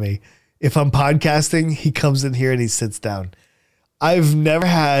next to me. If I'm podcasting, he comes in here and he sits down. I've never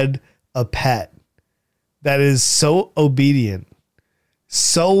had a pet that is so obedient,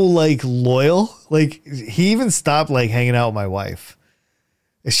 so like loyal. Like he even stopped like hanging out with my wife.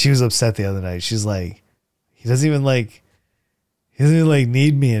 She was upset the other night. She's like, he doesn't even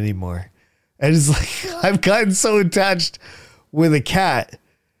need me anymore. And it's like, I've gotten so attached with a cat.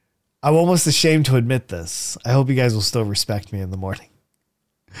 I'm almost ashamed to admit this. I hope you guys will still respect me in the morning.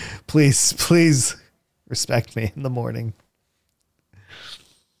 Please respect me in the morning.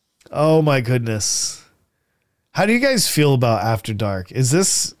 Oh my goodness. How do you guys feel about After Dark? Do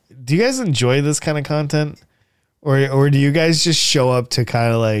you guys enjoy this kind of content? Or do you guys just show up to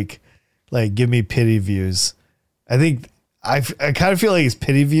kind of like give me pity views? I think I kind of feel like it's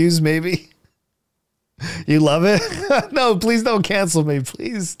pity views, maybe. You love it? No, please don't cancel me.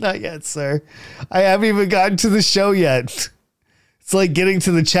 Please, not yet, sir. I haven't even gotten to the show yet. It's like getting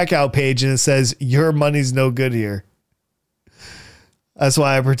to the checkout page and it says, your money's no good here. That's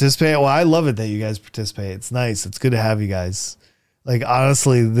why I participate. Well, I love it that you guys participate. It's nice. It's good to have you guys. Like,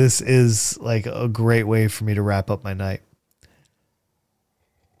 honestly, this is like a great way for me to wrap up my night.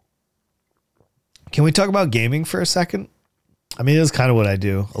 Can we talk about gaming for a second? I mean, it's kind of what I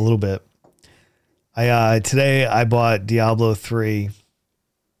do a little bit. Today I bought Diablo 3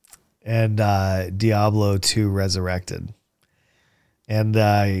 and Diablo 2 Resurrected. And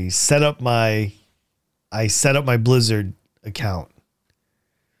I set up my Blizzard account.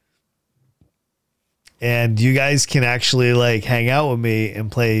 And you guys can actually like hang out with me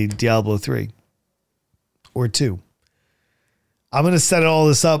and play Diablo 3 or 2. I'm going to set all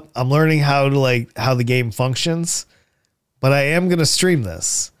this up. I'm learning how the game functions, but I am going to stream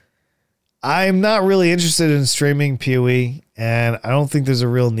this. I'm not really interested in streaming PoE, and I don't think there's a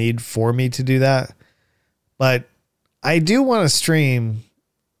real need for me to do that. But I do want to stream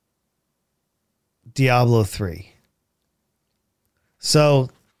Diablo 3. So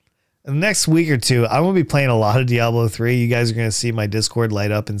in the next week or two, I'm going to be playing a lot of Diablo 3. You guys are going to see my Discord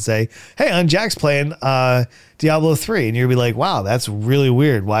light up and say, hey, Jack's playing Diablo 3. And you'll be like, wow, that's really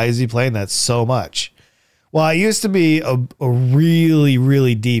weird. Why is he playing that so much? Well, I used to be a really,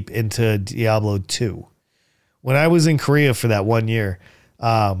 really deep into Diablo 2. When I was in Korea for that 1 year,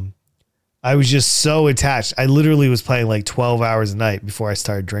 I was just so attached. I literally was playing like 12 hours a night before I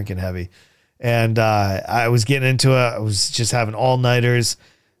started drinking heavy. And I was getting into it. I was just having all-nighters.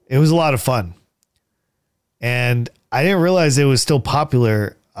 It was a lot of fun. And I didn't realize it was still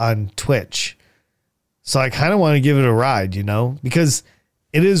popular on Twitch. So I kind of want to give it a ride, you know, because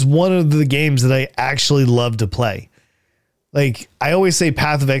it is one of the games that I actually love to play. Like, I always say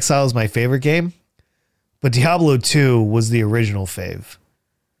Path of Exile is my favorite game, but Diablo 2 was the original fave.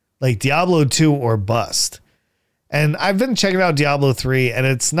 Like, Diablo 2 or bust. And I've been checking out Diablo 3, and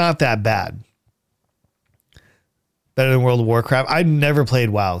it's not that bad. Better than World of Warcraft. I never played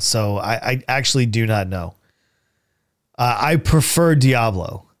WoW, so I actually do not know. I prefer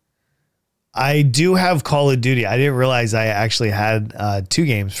Diablo. I do have Call of Duty. I didn't realize I actually had 2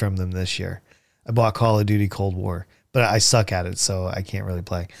 games from them this year. I bought Call of Duty Cold War, but I suck at it, so I can't really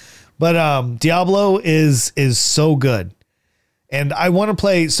play. But Diablo is so good. And I want to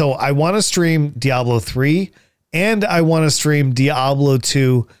play, so I want to stream Diablo 3, and I want to stream Diablo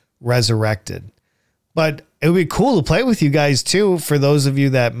 2 Resurrected. But it would be cool to play with you guys too, for those of you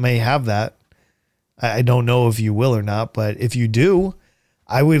that may have that. I don't know if you will or not, but if you do,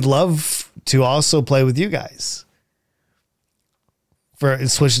 I would love to also play with you guys. For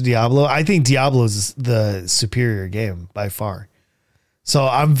switch to Diablo. I think Diablo is the superior game by far. So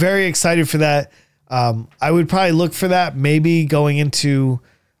I'm very excited for that. I would probably look for that maybe going into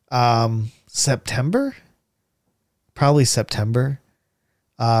September. Probably September.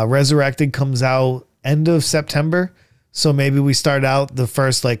 Resurrected comes out end of September. So maybe we start out the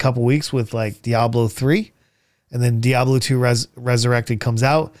first like couple weeks with like Diablo 3, and then Diablo 2 Resurrected comes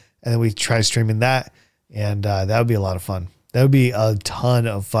out, and then we try streaming that. And that would be a lot of fun. That would be a ton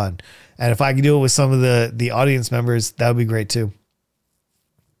of fun. And if I could do it with some of the audience members, that would be great too.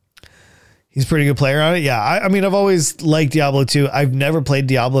 He's a pretty good player on it. Yeah. I mean, I've always liked Diablo 2. I've never played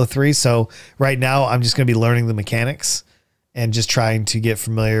Diablo 3. So right now I'm just going to be learning the mechanics and just trying to get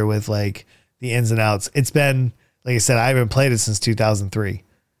familiar with like the ins and outs. It's been, like I said, I haven't played it since 2003.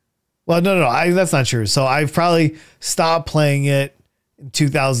 Well, no, that's not true. So I've probably stopped playing it in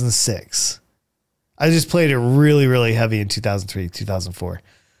 2006. I just played it really, really heavy in 2003, 2004.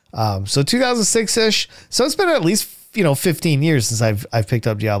 So 2006-ish. So it's been at least, 15 years since I've picked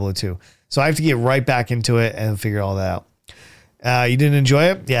up Diablo 2. So I have to get right back into it and figure all that out. You didn't enjoy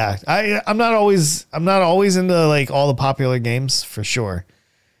it? Yeah. I'm not always into like all the popular games for sure.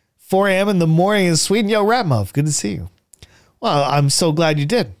 4 a.m. in the morning in Sweden. Yo, Ratmuff, good to see you. Well, I'm so glad you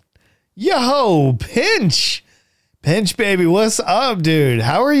did. Yo, Pinch, baby. What's up, dude?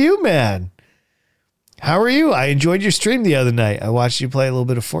 How are you, man? How are you? I enjoyed your stream the other night. I watched you play a little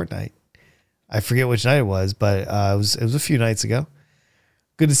bit of Fortnite. I forget which night it was, but it was a few nights ago.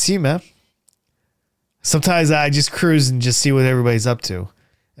 Good to see you, man. Sometimes I just cruise and just see what everybody's up to.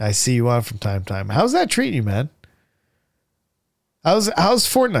 And I see you on from time to time. How's that treating you, man? How's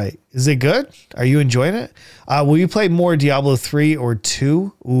Fortnite? Is it good? Are you enjoying it? Will you play more Diablo 3 or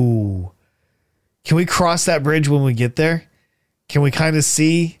 2? Ooh. Can we cross that bridge when we get there? Can we kind of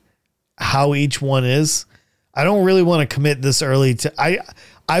see how each one is? I don't really want to commit this early to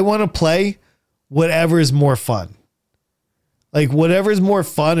I want to play whatever is more fun. Like whatever is more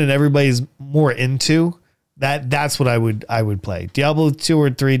fun and everybody's more into, that's what I would play. Diablo 2 or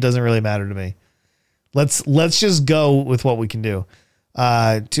 3 doesn't really matter to me. Let's just go with what we can do.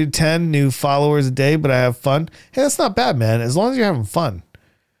 210 new followers a day, but I have fun. Hey, that's not bad, man. As long as you're having fun.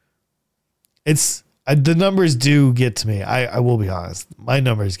 It's the numbers do get to me. I will be honest. My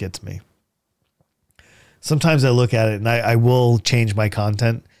numbers get to me. Sometimes I look at it and I will change my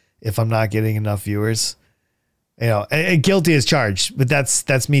content if I'm not getting enough viewers. And guilty as charged, but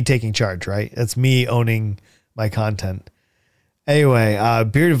that's me taking charge, right? That's me owning my content. Anyway,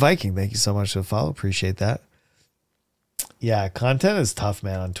 Bearded Viking, thank you so much for the follow. Appreciate that. Yeah, content is tough,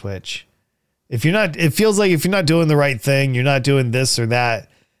 man, on Twitch. It feels like if you're not doing the right thing, you're not doing this or that,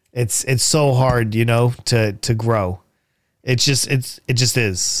 it's so hard, to grow. It just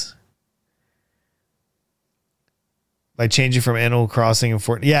is. By changing from Animal Crossing and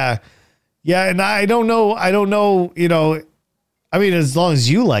Fortnite. Yeah, and I don't know, I mean, as long as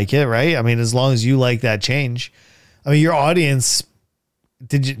you like it, right? I mean, as long as you like that change. I mean, your audience,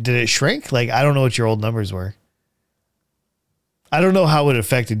 did it shrink? Like, I don't know what your old numbers were. I don't know how it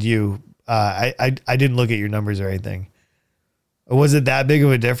affected you. I didn't look at your numbers or anything. Was it that big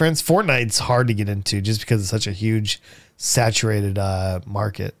of a difference? Fortnite's hard to get into just because it's such a huge saturated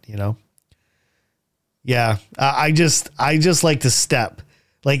market, you know? Yeah. I just like to step.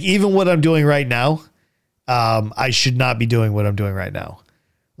 Like even what I'm doing right now, I should not be doing what I'm doing right now.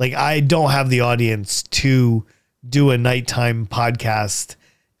 Like I don't have the audience to do a nighttime podcast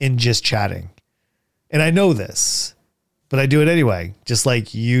in just chatting. And I know this, but I do it anyway, just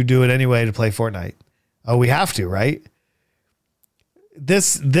like you do it anyway to play Fortnite. Oh, we have to, right?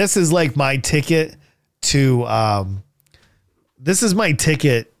 This is like my ticket to this is my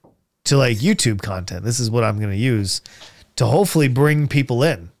ticket to like YouTube content. This is what I'm going to use to hopefully bring people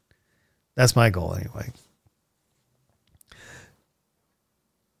in. That's my goal anyway.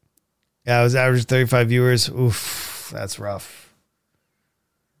 Yeah, I was average 35 viewers. Oof, that's rough.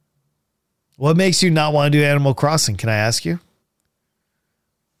 What makes you not want to do Animal Crossing? Can I ask you?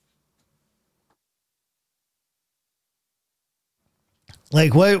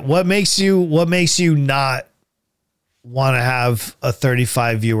 Like what makes you not want to have a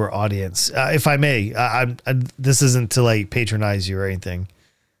 35 viewer audience? If I may, this isn't to like patronize you or anything,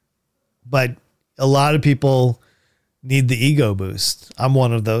 but a lot of people need the ego boost. I'm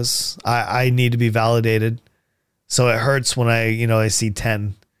one of those. I need to be validated. So it hurts when I see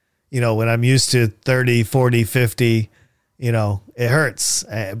 10, when I'm used to 30, 40, 50, it hurts.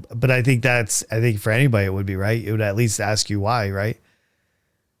 But I think for anybody, it would be right. It would at least ask you why, right?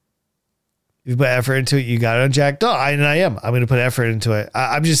 If you put effort into it, you got it unjacked. I'm going to put effort into it.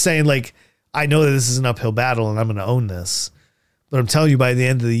 I'm just saying, like, I know that this is an uphill battle and I'm going to own this. But I'm telling you, by the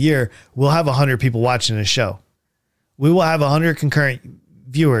end of the year, we'll have 100 people watching this show. We will have 100 concurrent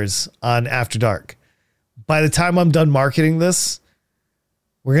viewers on After Dark. By the time I'm done marketing this,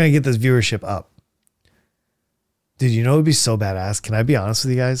 we're going to get this viewership up. Dude, it would be so badass. Can I be honest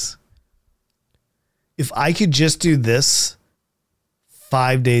with you guys? If I could just do this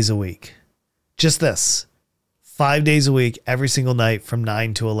 5 days a week. Just this. 5 days a week, every single night from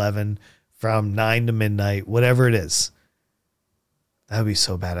 9 to 11, from 9 to midnight, whatever it is. That would be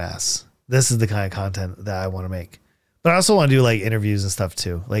so badass. This is the kind of content that I want to make. But I also want to do like interviews and stuff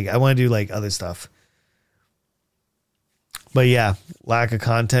too. Like I want to do like other stuff. But yeah, lack of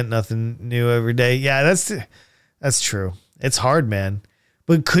content, nothing new every day. Yeah, that's true. It's hard, man.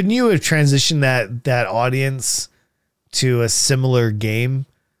 But couldn't you have transitioned that audience to a similar game?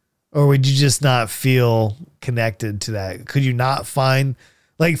 Or would you just not feel connected to that? Could you not find,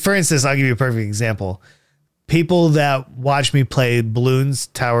 like, for instance, I'll give you a perfect example. People that watch me play Bloons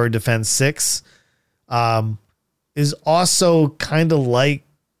Tower Defense 6 is also kind of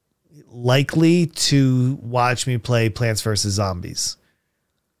likely to watch me play Plants vs. Zombies.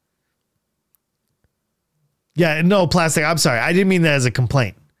 Yeah, no, Plastic, I'm sorry. I didn't mean that as a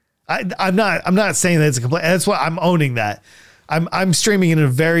complaint. I'm not saying that it's a complaint. That's why I'm owning that. I'm streaming in a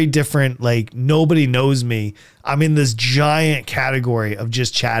very different, like, nobody knows me. I'm in this giant category of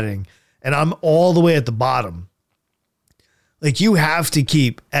just chatting, and I'm all the way at the bottom. Like, you have to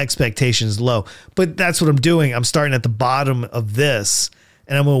keep expectations low, but that's what I'm doing. I'm starting at the bottom of this,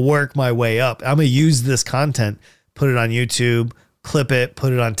 and I'm going to work my way up. I'm going to use this content, put it on YouTube, clip it,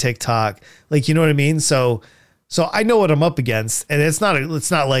 put it on TikTok. Like, you know what I mean? So I know what I'm up against, and it's not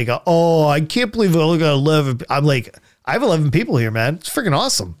like, I can't believe I only got 11. I'm like, I have 11 people here, man. It's freaking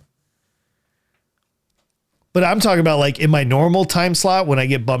awesome. But I'm talking about like in my normal time slot when I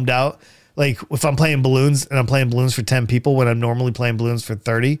get bummed out, like if I'm playing Bloons and I'm playing Bloons for 10 people when I'm normally playing Bloons for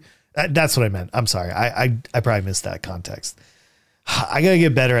 30. That's what I meant. I'm sorry. I probably missed that context. I got to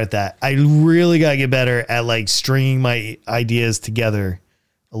get better at that. I really got to get better at like stringing my ideas together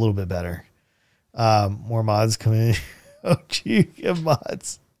a little bit better. More mods coming in. Oh, gee, get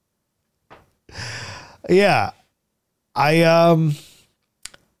mods. Yeah. It's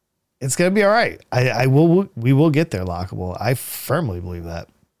going to be all right. We will get there, Lockable. I firmly believe that.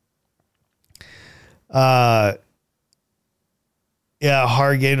 Yeah,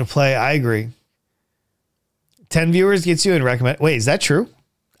 hard game to play. I agree. 10 viewers gets you in recommend. Wait, is that true?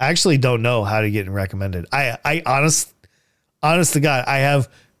 I actually don't know how to get in recommended. I honest to God, I have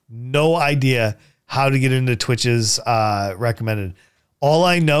no idea how to get into Twitch's recommended. All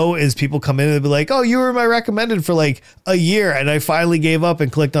I know is people come in and be like, oh, you were my recommended for like a year. And I finally gave up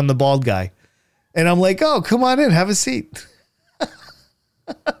and clicked on the bald guy. And I'm like, oh, come on in, have a seat.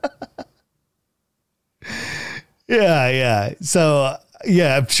 Yeah. So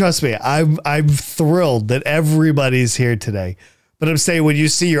yeah, trust me, I'm thrilled that everybody's here today. But I'm saying when you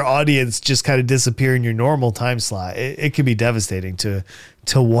see your audience just kind of disappear in your normal time slot, it can be devastating to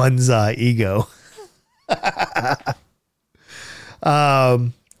one's ego.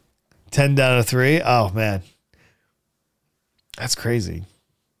 10 down to 3. Oh man. That's crazy.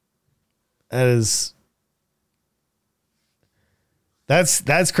 That's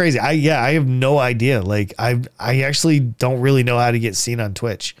crazy. I have no idea. Like I actually don't really know how to get seen on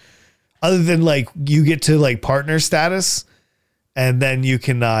Twitch, other than like you get to like partner status, and then you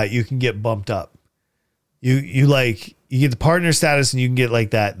can get bumped up. You get the partner status, and you can get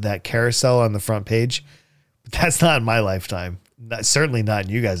like that carousel on the front page. But that's not in my lifetime. Certainly not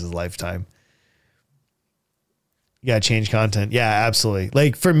in you guys' lifetime. You gotta change content. Yeah, absolutely.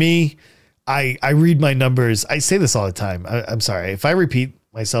 Like for me, I read my numbers. I say this all the time. I'm sorry. If I repeat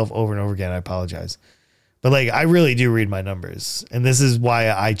myself over and over again, I apologize. But like, I really do read my numbers. And this is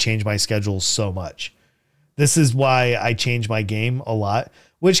why I change my schedule so much. This is why I change my game a lot,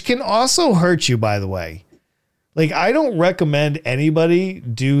 which can also hurt you, by the way. Like, I don't recommend anybody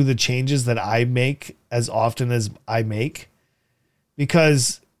do the changes that I make as often as I make,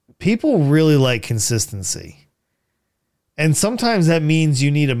 because people really like consistency. And sometimes that means you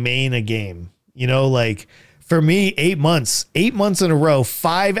need to main a game. You know, like for me, 8 months in a row,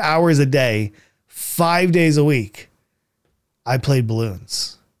 5 hours a day, 5 days a week, I played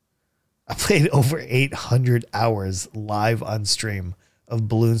Bloons. I played over 800 hours live on stream of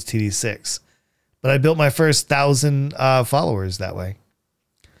Bloons TD6. But I built my first 1,000 followers that way.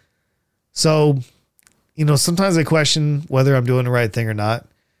 So, you know, sometimes I question whether I'm doing the right thing or not.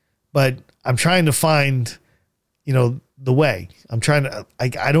 But I'm trying to find, you know, the way. I'm trying to,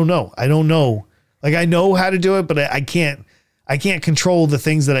 I don't know. I don't know. Like I know how to do it, but I can't control the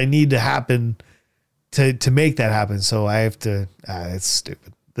things that I need to happen to make that happen. So I have to, it's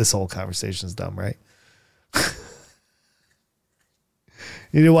stupid. This whole conversation is dumb, right?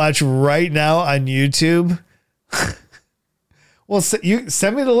 You need to watch right now on YouTube. Well, you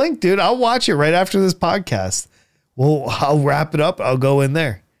send me the link, dude. I'll watch it right after this podcast. Well, I'll wrap it up. I'll go in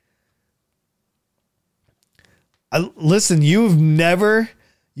there. Listen, you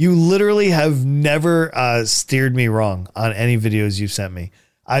literally have never steered me wrong on any videos you've sent me.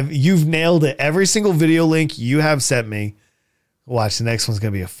 You've nailed it. Every single video link you have sent me. Watch, the next one's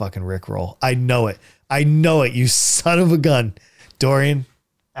going to be a fucking Rickroll. I know it. You son of a gun. Dorian,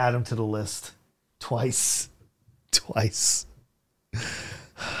 add him to the list. Twice. You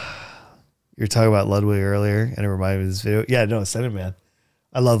were talking about Ludwig earlier, and it reminded me of this video. Yeah, no, send it, man.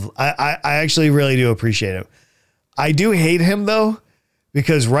 I actually really do appreciate it. I do hate him though,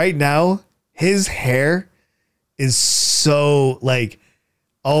 because right now his hair is so like,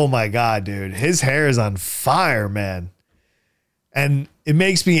 oh my God, dude, his hair is on fire, man. And it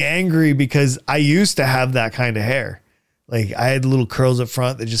makes me angry because I used to have that kind of hair. Like I had little curls up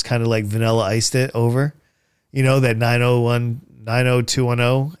front that just kind of like vanilla iced it over, you know, that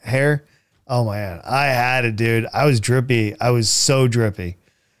 90210 hair. Oh my God. I had it, dude. I was drippy. I was so drippy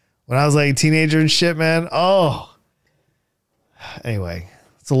when I was like a teenager and shit, man. Oh, anyway,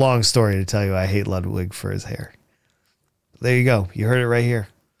 it's a long story to tell you I hate Ludwig for his hair. There you go. You heard it right here.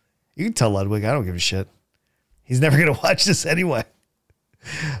 You can tell Ludwig. I don't give a shit. He's never going to watch this anyway.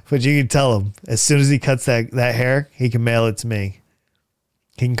 But you can tell him as soon as he cuts that hair, he can mail it to me.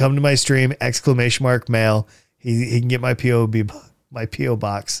 He can come to my stream, ! Mail. He can get my PO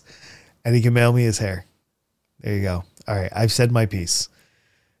box, and he can mail me his hair. There you go. All right. I've said my piece.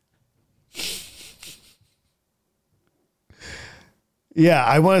 Yeah,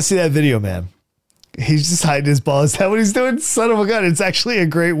 I want to see that video, man. He's just hiding his ball. Is that what he's doing? Son of a gun. It's actually a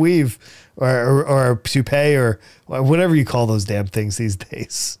great weave or a toupee or whatever you call those damn things these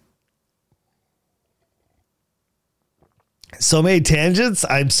days. So many tangents.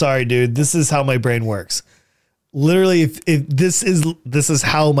 I'm sorry, dude. This is how my brain works. Literally, if this is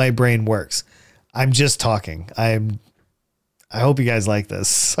how my brain works. I'm just talking. I hope you guys like this.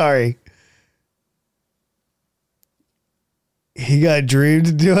 Sorry. He got Dream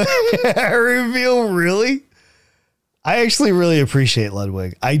to do a hair reveal. Really? I actually really appreciate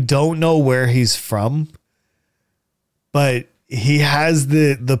Ludwig. I don't know where he's from, but he has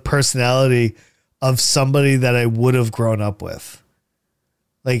the personality of somebody that I would have grown up with.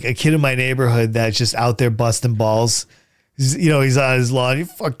 Like a kid in my neighborhood that's just out there busting balls. He's on his lawn.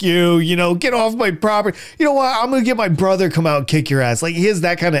 Fuck you, get off my property. You know what? I'm going to get my brother come out and kick your ass. Like he has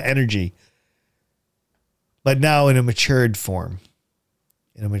that kind of energy. But now in a matured form.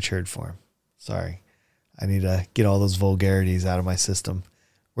 Sorry. I need to get all those vulgarities out of my system.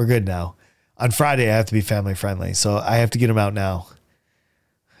 We're good now. On Friday, I have to be family friendly, so I have to get them out now.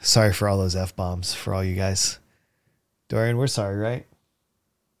 Sorry for all those F-bombs for all you guys. Dorian, we're sorry, right?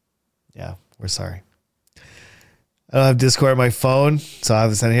 Yeah, we're sorry. I don't have Discord on my phone, so I have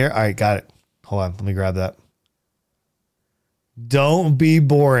to send it here. All right, got it. Hold on. Let me grab that. Don't be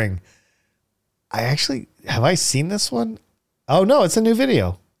boring. have I seen this one? Oh no, it's a new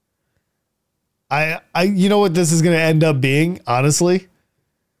video. You know what this is going to end up being, honestly?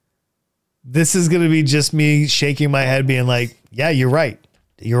 This is going to be just me shaking my head being like, yeah, you're right.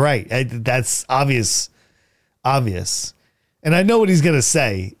 You're right. That's obvious. And I know what he's going to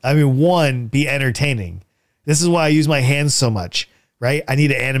say. I mean, one, be entertaining. This is why I use my hands so much, right? I need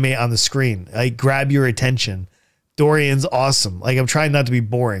to animate on the screen. Like, grab your attention. Dorian's awesome. Like, I'm trying not to be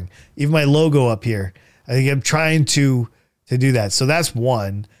boring. Even my logo up here, I think I'm trying to do that. So that's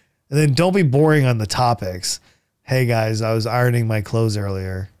one. And then don't be boring on the topics. Hey guys, I was ironing my clothes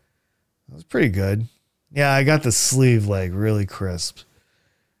earlier. It was pretty good. Yeah, I got the sleeve like really crisp.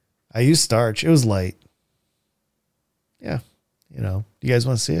 I used starch. It was light. Yeah. You know, you guys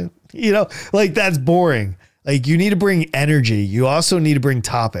want to see it? You know, like that's boring. Like you need to bring energy. You also need to bring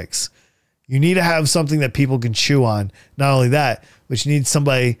topics. You need to have something that people can chew on. Not only that, but you need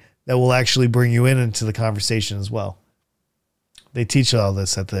somebody that will actually bring you into the conversation as well. They teach all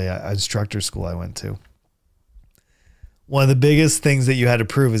this at the instructor school I went to. One of the biggest things that you had to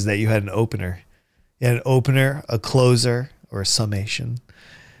prove is that you had an opener. You had an opener, a closer, or a summation.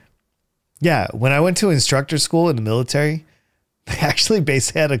 Yeah, when I went to instructor school in the military, they actually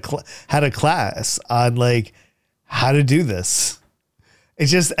basically had a class on like how to do this.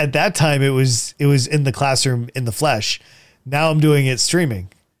 It's just at that time it was in the classroom in the flesh. Now I'm doing it streaming.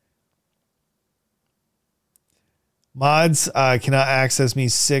 Mods cannot access me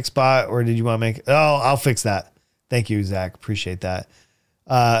 6bot, or did you want to make? Oh, I'll fix that. Thank you, Zach. Appreciate that.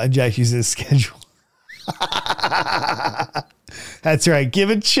 And Jack uses schedule. That's right. Give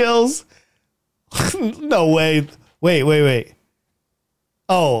it chills. No way. Wait.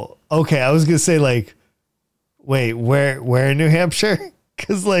 Oh, okay. I was gonna say like, wait, where in New Hampshire?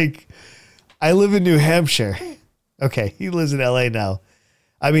 Because like, I live in New Hampshire. Okay, he lives in LA now.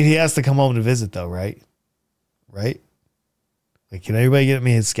 I mean, he has to come home to visit though, right? Right? Like, can anybody get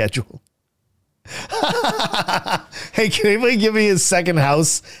me his schedule? Hey, can anybody give me his second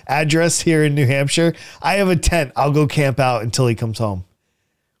house address here in New Hampshire? I have a tent. I'll go camp out until he comes home.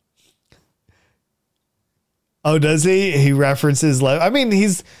 Oh, does he? He references. I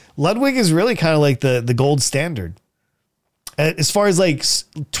mean, Ludwig is really kind of like the gold standard. As far as like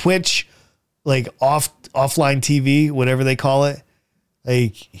Twitch, like offline TV, whatever they call it.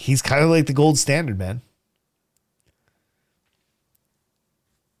 Like, he's kind of like the gold standard, man.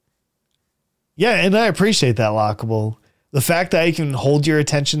 Yeah, and I appreciate that, Lockable. The fact that I can hold your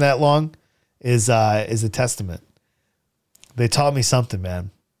attention that long is a testament. They taught me something, man.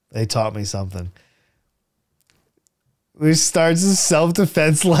 They taught me something. Which starts a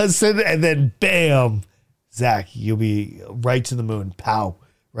self-defense lesson, and then bam, Zach, you'll be right to the moon. Pow,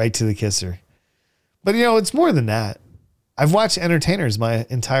 right to the kisser. But you know, it's more than that. I've watched entertainers my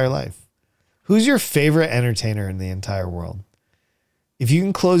entire life. Who's your favorite entertainer in the entire world? If you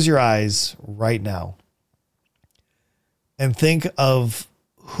can close your eyes right now and think of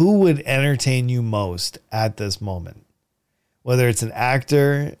who would entertain you most at this moment, whether it's an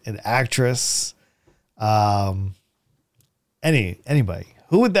actor, an actress, anybody,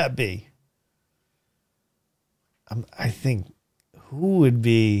 who would that be? I think who would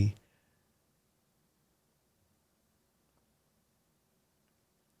be?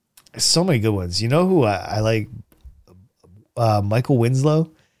 So many good ones. You know who I like? Michael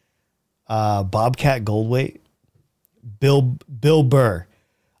Winslow, Bobcat Goldthwait, Bill Burr.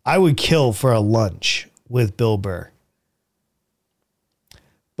 I would kill for a lunch with Bill Burr.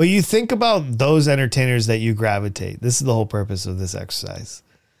 But you think about those entertainers that you gravitate. This is the whole purpose of this exercise.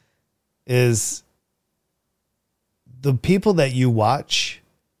 Is the people that you watch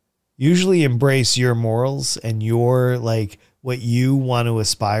usually embrace your morals and your like what you want to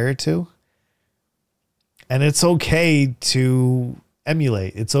aspire to. And it's okay to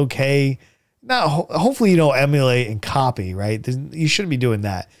emulate. It's okay. Now, hopefully you don't emulate and copy, right? You shouldn't be doing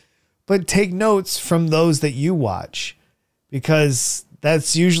that. But take notes from those that you watch, because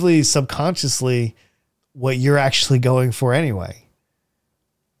that's usually subconsciously what you're actually going for anyway.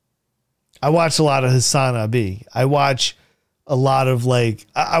 I watch a lot of Hassan Abi. I watch a lot of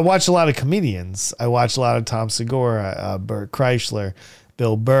I watch a lot of comedians. I watch a lot of Tom Segura, Bert Kreischer,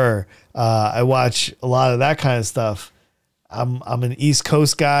 Bill Burr. I watch a lot of that kind of stuff. I'm an East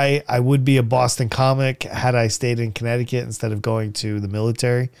Coast guy. I would be a Boston comic had I stayed in Connecticut instead of going to the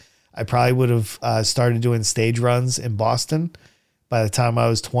military. I probably would have started doing stage runs in Boston by the time I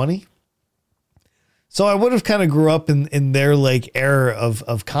was 20. So I would have kind of grew up in their like era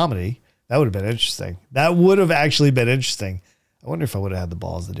of comedy. That would have been interesting. That would have actually been interesting. I wonder if I would have had the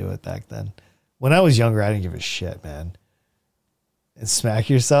balls to do it back then. When I was younger, I didn't give a shit, man. And smack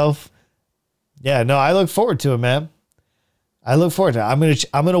yourself. Yeah, no, I look forward to it, man. I look forward to it.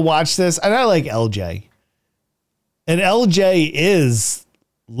 I'm gonna watch this, and I like LJ. And LJ is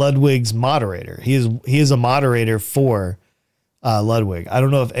Ludwig's moderator. He is a moderator for Ludwig. I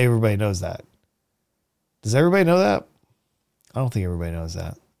don't know if everybody knows that. Does everybody know that? I don't think everybody knows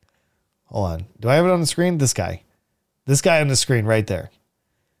that. Hold on. Do I have it on the screen? This guy on the screen right there.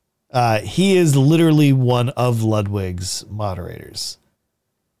 He is literally one of Ludwig's moderators,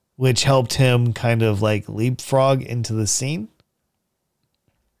 which helped him kind of like leapfrog into the scene.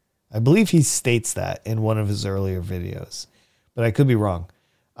 I believe he states that in one of his earlier videos, but I could be wrong.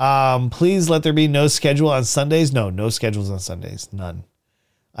 Please let there be no schedule on Sundays. No schedules on Sundays. None.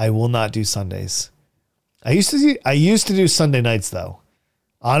 I will not do Sundays. I used to do Sunday nights though.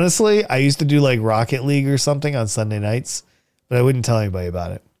 Honestly, I used to do like Rocket League or something on Sunday nights, but I wouldn't tell anybody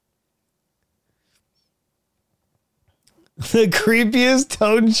about it. The creepiest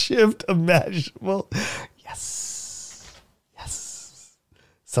tone shift imaginable. Yes.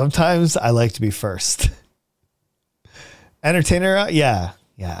 Sometimes I like to be first. Entertainer? Yeah,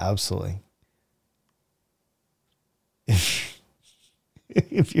 absolutely.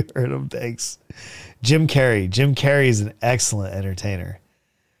 If you heard him, thanks. Jim Carrey. Jim Carrey is an excellent entertainer.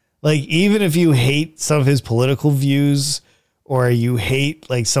 Like, even if you hate some of his political views, or you hate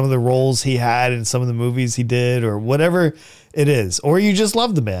like some of the roles he had in some of the movies he did, or whatever it is, or you just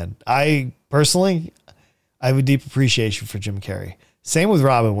love the man. I personally have a deep appreciation for Jim Carrey. Same with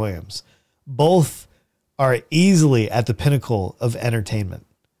Robin Williams. Both are easily at the pinnacle of entertainment.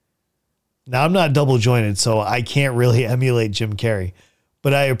 Now, I'm not double jointed, so I can't really emulate Jim Carrey,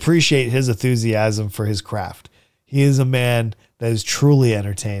 but I appreciate his enthusiasm for his craft. He is a man that is truly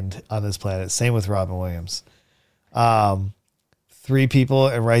entertained on this planet. Same with Robin Williams. 3 people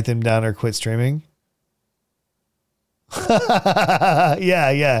and write them down or quit streaming.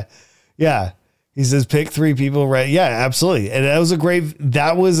 Yeah. He says pick 3 people, right? Yeah, absolutely. And that was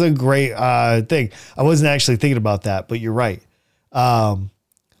a great thing. I wasn't actually thinking about that, but you're right.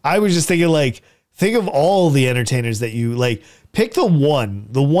 I was just thinking like, think of all the entertainers that you like, pick the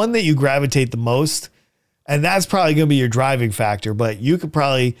one that you gravitate the most. And that's probably going to be your driving factor, but you could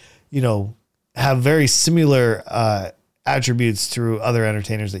probably, have very similar, attributes through other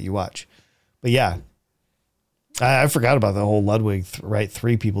entertainers that you watch. But yeah, I forgot about the whole Ludwig, write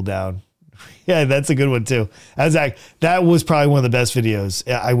 3 people down. Yeah, that's a good one too. That was probably one of the best videos.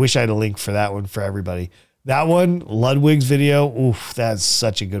 I wish I had a link for that one for everybody. That one, Ludwig's video. Oof, that's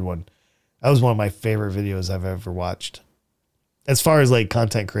such a good one. That was one of my favorite videos I've ever watched. As far as like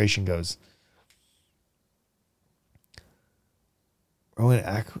content creation goes.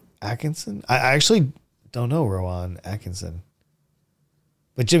 Rowan Atkinson? I actually don't know Rowan Atkinson.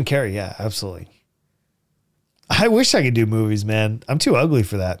 But Jim Carrey, yeah, absolutely. I wish I could do movies, man. I'm too ugly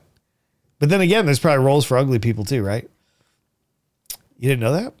for that. But then again, there's probably roles for ugly people too, right? You didn't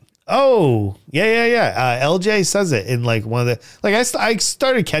know that? Oh, yeah. LJ says it in like one of the, like I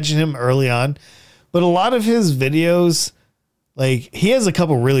started catching him early on, but a lot of his videos, like he has a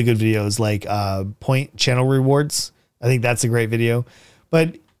couple really good videos, like Point Channel Rewards. I think that's a great video,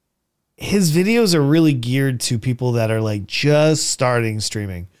 but his videos are really geared to people that are like just starting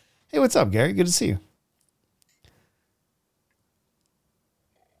streaming. Hey, what's up, Gary? Good to see you.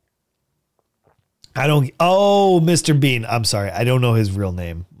 Mr. Bean. I'm sorry. I don't know his real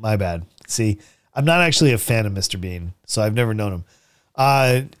name. My bad. See, I'm not actually a fan of Mr. Bean, so I've never known him.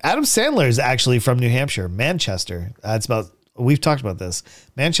 Adam Sandler is actually from New Hampshire, Manchester. We've talked about this.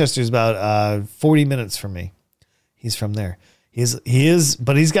 Manchester is about 40 minutes from me. He's from there. He is,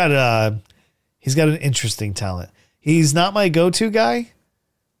 but he's got an interesting talent. He's not my go-to guy,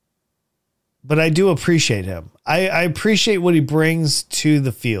 but I do appreciate him. I appreciate what he brings to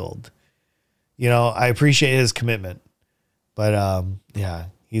the field. I appreciate his commitment, but yeah,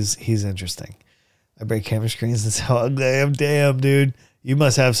 he's interesting. I break camera screens. That's how ugly I am. Damn, dude, you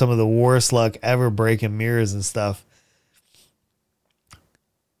must have some of the worst luck ever breaking mirrors and stuff.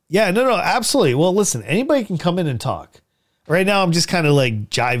 Yeah, no, absolutely. Well, listen, anybody can come in and talk. Right now, I'm just kind of like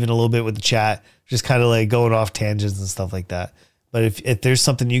jiving a little bit with the chat, just kind of like going off tangents and stuff like that. But if there's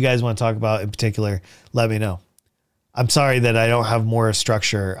something you guys want to talk about in particular, let me know. I'm sorry that I don't have more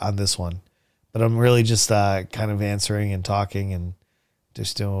structure on this one. But I'm really just kind of answering and talking and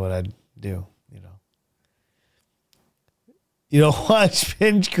just doing what I do, You don't watch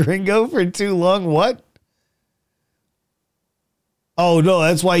Binge Gringo for too long? What? Oh, no,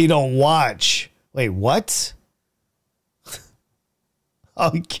 that's why you don't watch. Wait, what?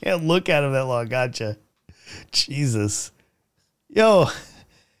 Oh, you can't look at him that long. Gotcha. Jesus. Yo.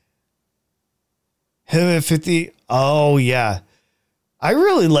 Him at 50. Oh, yeah. I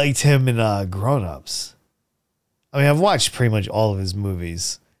really liked him in Grown Ups. I mean, I've watched pretty much all of his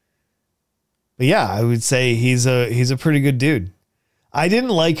movies. But yeah, I would say he's a pretty good dude. I didn't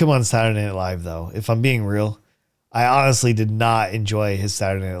like him on Saturday Night Live, though, if I'm being real. I honestly did not enjoy his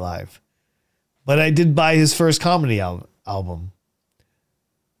Saturday Night Live. But I did buy his first comedy album.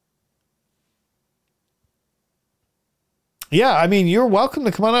 Yeah, I mean, you're welcome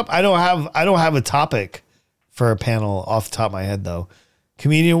to come on up. I don't have a topic for a panel off the top of my head, though.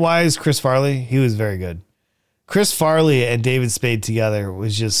 Comedian-wise, Chris Farley, he was very good. Chris Farley and David Spade together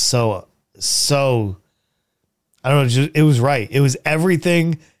was just so I don't know, it was right. It was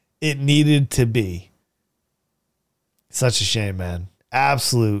everything it needed to be. Such a shame, man.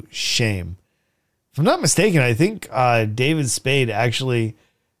 Absolute shame. If I'm not mistaken, I think David Spade actually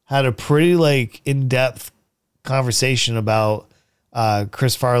had a pretty in-depth conversation about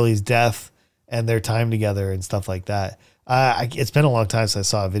Chris Farley's death and their time together and stuff like that. It's been a long time since I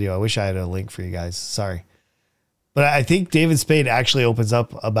saw a video. I wish I had a link for you guys. Sorry. But I think David Spade actually opens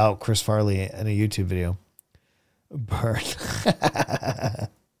up about Chris Farley in a YouTube video. Burn.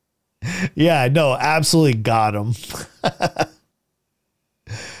 Yeah, no, absolutely got him.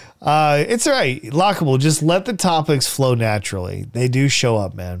 It's all right. Lockable. Just let the topics flow naturally. They do show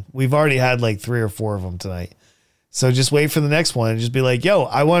up, man. We've already had 3 or 4 of them tonight. So just wait for the next one and just be like, yo,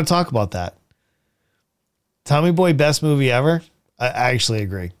 I want to talk about that. Tommy Boy, best movie ever? I actually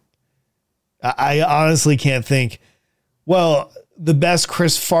agree. I honestly can't think, well, the best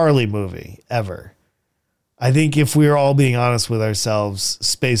Chris Farley movie ever. I think if we are all being honest with ourselves,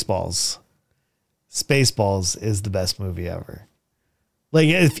 Spaceballs. Spaceballs is the best movie ever.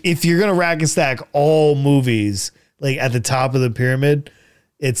 If you're going to rack and stack all movies, at the top of the pyramid,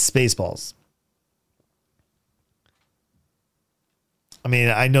 it's Spaceballs. I mean,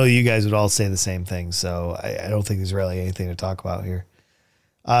 I know you guys would all say the same thing, so I don't think there's really anything to talk about here.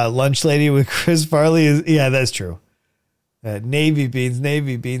 Lunch Lady with Chris Farley is, yeah, that's true. Navy beans,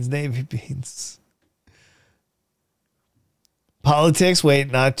 Navy beans, Navy beans. Politics, no,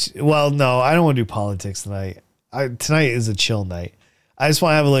 I don't want to do politics tonight. Tonight is a chill night. I just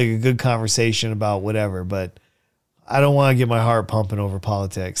want to have a good conversation about whatever, but I don't want to get my heart pumping over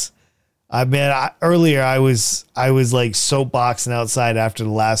politics. Earlier I was soapboxing outside after the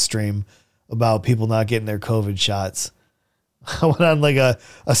last stream about people not getting their COVID shots. I went on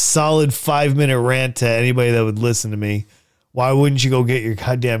a solid 5-minute rant to anybody that would listen to me. Why wouldn't you go get your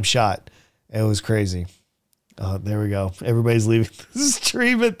goddamn shot? It was crazy. There we go. Everybody's leaving the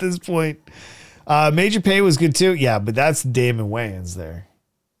stream at this point. Major Pay was good too. Yeah, but that's Damon Wayans there.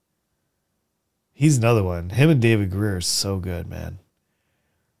 He's another one. Him and David Greer are so good, man.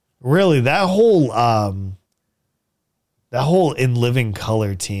 Really, that whole In Living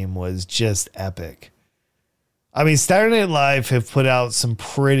Color team was just epic. I mean, Saturday Night Live have put out some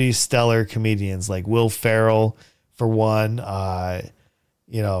pretty stellar comedians like Will Ferrell, for one.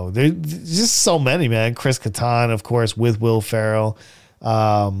 There's just so many, man. Chris Kattan, of course, with Will Ferrell.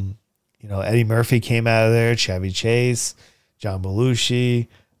 Eddie Murphy came out of there. Chevy Chase, John Belushi.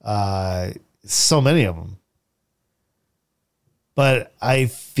 So many of them. But I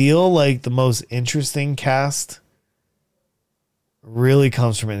feel like the most interesting cast really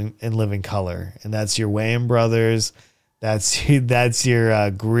comes from In Living Color, and that's your Wayans brothers, that's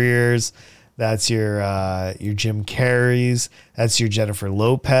your Greers, that's your Jim Carreys, that's your Jennifer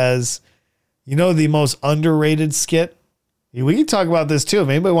Lopez. The most underrated skit. We can talk about this too. If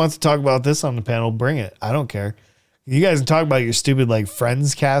anybody wants to talk about this on the panel, bring it. I don't care. You guys can talk about your stupid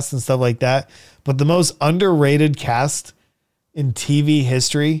Friends cast and stuff like that. But the most underrated cast in TV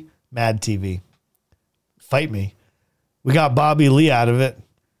history, Mad TV. Fight me. We got Bobby Lee out of it.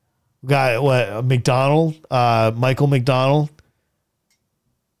 We got McDonald, Michael McDonald.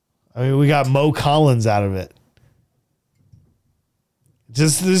 I mean, we got Mo Collins out of it.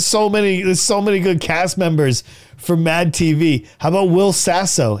 There's so many good cast members from Mad TV. How about Will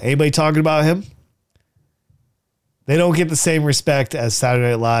Sasso? Anybody talking about him? They don't get the same respect as Saturday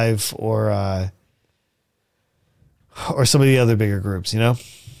Night Live or some of the other bigger groups,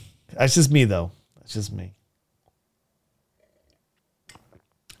 That's just me, though. That's just me.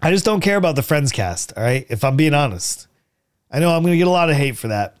 I just don't care about the Friends cast, all right? If I'm being honest. I know I'm going to get a lot of hate for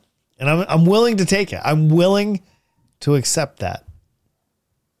that. And I'm willing to take it. I'm willing to accept that.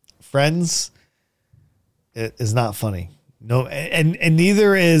 Friends is not funny. No, and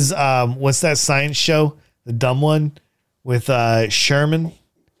neither is what's that science show? The dumb one with Sherman.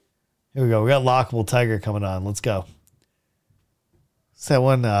 Here we go. We got Lockable Tiger coming on. Let's go. What's that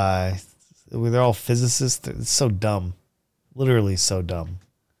one? Where they're all physicists. It's so dumb. Literally so dumb.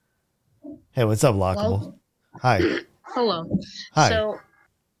 Hey, what's up, Lockable? Hello? Hi. Hello. Hi. So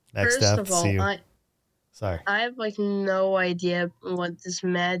Next first step. of See all, you. Sorry. I have like no idea what this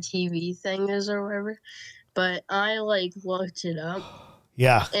Mad TV thing is or whatever, but I like looked it up,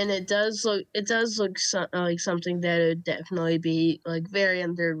 Yeah. and it does look like something that would definitely be like very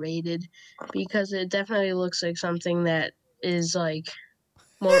underrated, because it definitely looks like something that is like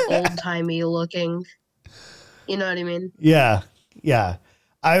more old timey looking. You know what I mean? Yeah. Yeah.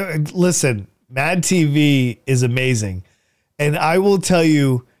 I listen, Mad TV is amazing. And I will tell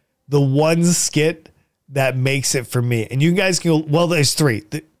you the one skit that makes it for me. And you guys can go, well, there's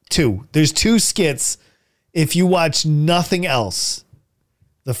two. There's two skits if you watch nothing else.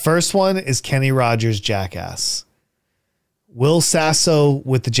 The first one is Kenny Rogers' Jackass. Will Sasso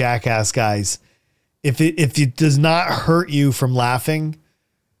with the Jackass guys. If it does not hurt you from laughing,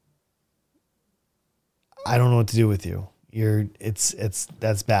 I don't know what to do with you.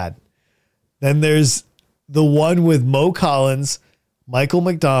 That's bad. Then there's the one with Mo Collins, Michael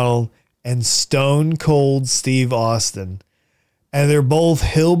McDonald, and Stone Cold Steve Austin. And they're both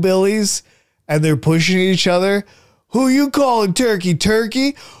hillbillies and they're pushing each other. Who you calling turkey?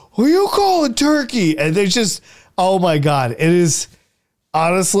 Turkey? Who you calling turkey? And they're just, oh my God. It is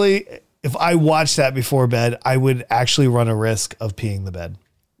honestly, if I watched that before bed, I would actually run a risk of peeing the bed.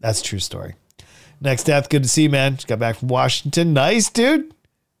 That's a true story. Next death, good to see you, man. Just got back from Washington. Nice, dude.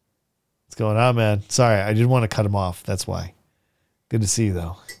 What's going on, man? Sorry, I didn't want to cut him off. That's why. Good to see you,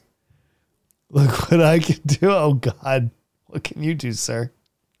 though. Look what I can do. Oh, God. What can you do, sir?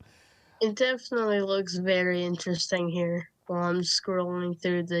 It definitely looks very interesting here while I'm scrolling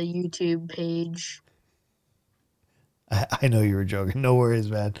through the YouTube page. I know you were joking. No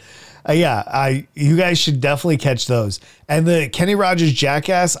worries, man. You guys should definitely catch those. And the Kenny Rogers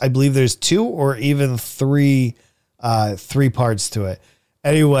Jackass, I believe there's 2 or even 3 parts to it.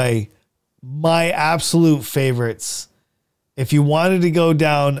 Anyway, my absolute favorites. If you wanted to go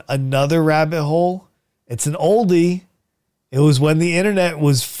down another rabbit hole, it's an oldie. It was when the internet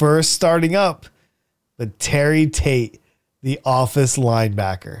was first starting up. But Terry Tate, the Office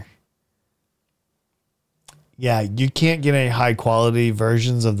linebacker. Yeah, you can't get any high quality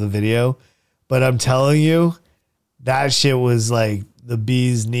versions of the video, but I'm telling you, that shit was like the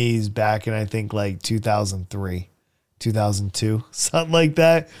bee's knees back in, I think, like 2003, 2002, something like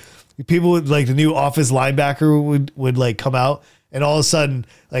that. People would like the new Office linebacker would like come out, and all of a sudden,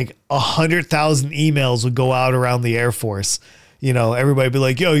 like 100,000 emails would go out around the Air Force. You know, everybody would be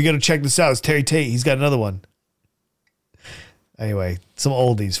like, yo, you got to check this out. It's Terry Tate. He's got another one. Anyway, some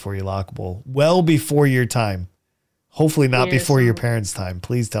oldies for you, Lockable. Well before your time. Hopefully not before your parents' time.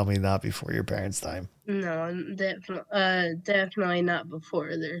 Please tell me not before your parents' time. No, definitely not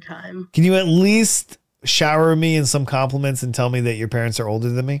before their time. Can you at least shower me in some compliments and tell me that your parents are older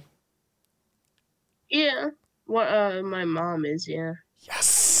than me? Yeah. My mom is, yeah.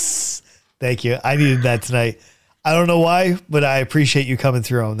 Yes. Thank you. I needed that tonight. I don't know why, but I appreciate you coming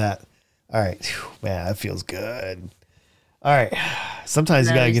through on that. All right. Whew, man, that feels good. All right. Sometimes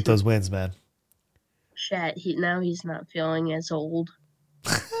you got to get those wins, man. Chat, he's not feeling as old.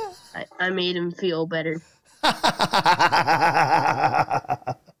 I made him feel better.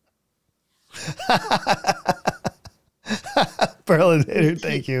 Berlin,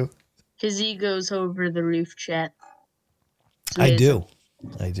 thank you. His ego's over the roof, chat. I do.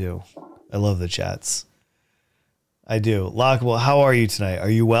 I love the chats. I do. Lockable, how are you tonight? Are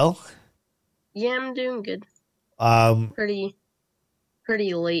you well? Yeah, I'm doing good. Pretty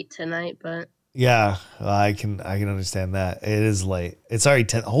late tonight, but yeah, I can understand that. It is late. It's already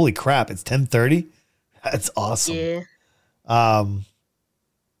 10. Holy crap! It's 10:30. That's awesome. Yeah.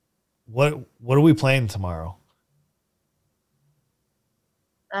 What are we playing tomorrow?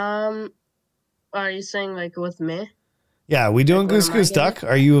 Are you saying like with me? Yeah, we doing Goose Goose Duck?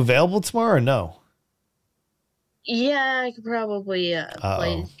 Are you available tomorrow or no? Yeah, I could probably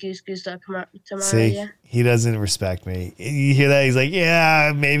play Goose Goose Duck tomorrow. See, yeah. He doesn't respect me. You hear that? He's like,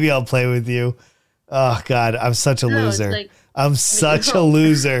 yeah, maybe I'll play with you. Oh God, I'm such a loser. Like, I'm such a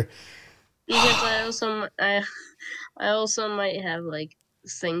loser. Because I also might have like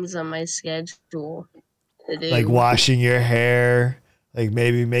things on my schedule to do. Like washing your hair, like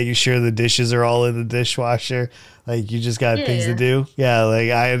maybe making sure the dishes are all in the dishwasher. Like you just got things to do. Yeah,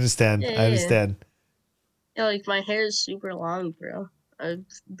 like I understand. I understand. Yeah, like my hair is super long, bro. I've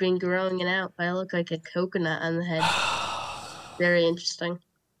been growing it out. I look like a coconut on the head. Very interesting.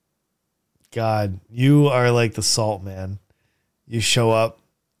 God, you are like the salt man. You show up,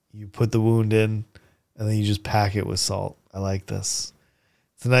 you put the wound in, and then you just pack it with salt. I like this.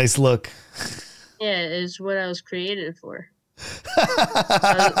 It's a nice look. Yeah, it's what I was created for.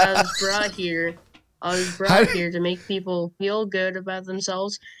 I was brought here I was brought here to make people feel good about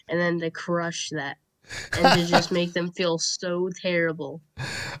themselves and then to crush that. And to just make them feel so terrible.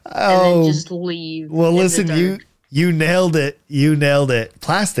 And then just leave. Well, in the listen, dark. you nailed it. You nailed it.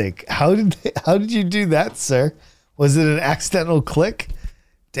 Plastic. How did you do that, sir? Was it an accidental click?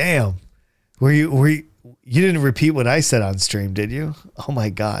 Damn. You didn't repeat what I said on stream, did you? Oh my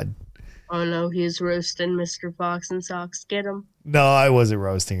God. Oh no, he's roasting Mr. Fox and Socks. Get him. No, I wasn't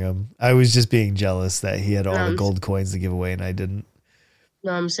roasting him. I was just being jealous that he had all No, the I'm- gold coins to give away and I didn't.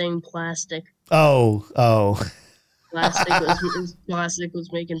 No, I'm saying plastic. Oh. Plastic was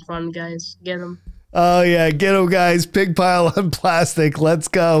making fun, guys. Get him. Oh yeah, get him, guys. Pig pile on plastic. Let's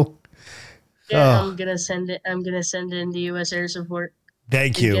go. Yeah, Oh. I'm gonna send it into U.S. Air Support.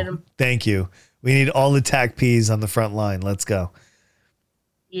 Thank Get you. 'em. Thank you. We need all the TAC Ps on the front line. Let's go.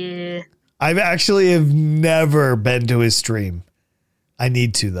 Yeah, I've actually have never been to his stream. I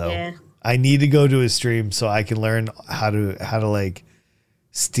need to though. yeah. I need to go to his stream so I can learn how to like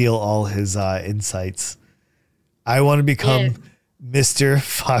steal all his insights. I want to become Yeah. Mr.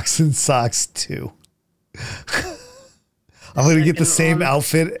 Fox and Socks too. I'm gonna get the Second same on.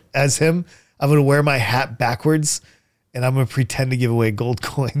 outfit as him. I'm gonna wear my hat backwards, and I'm gonna pretend to give away gold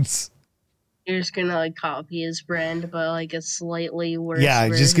coins. You're just gonna like copy his brand, but like a slightly worse. Yeah,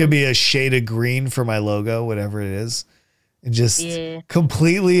 it's just gonna version. be a shade of green for my logo, whatever it is. And just Yeah.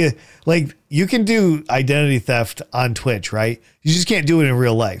 completely like you can do identity theft on Twitch, right? You just can't do it in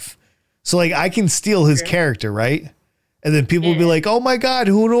real life. So like I can steal his Sure. character, right? And then people will be Yeah. like, "Oh my God,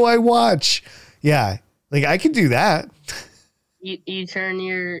 who do I watch?" Yeah, like I can do that. You turn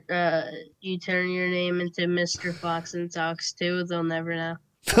your name into Mr. Fox and Socks too. They'll never know.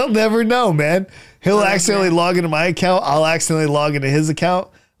 They'll never know, man. He'll Oh, accidentally yeah. log into my account. I'll accidentally log into his account.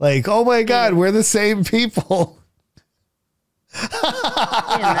 Like, oh my God, Yeah. we're the same people.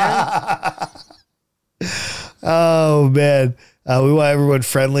 Oh man, we want everyone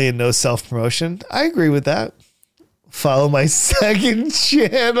friendly and no self promotion. I agree with that. Follow my second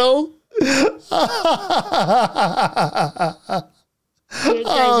channel.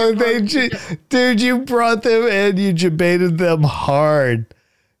 Oh, dude, you brought them in. You debated them hard,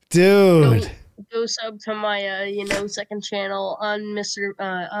 dude. Go sub to my second channel on Mr.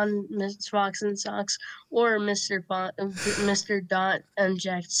 Fox and Socks or Mr. Dot and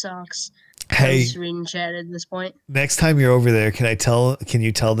Jack Socks. Hey, I'm just reading chat at this point. next time you're over there, can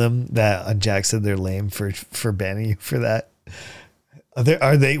you tell them that Jack said they're lame for banning you for that?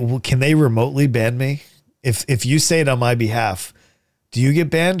 Can they remotely ban me? If you say it on my behalf, do you get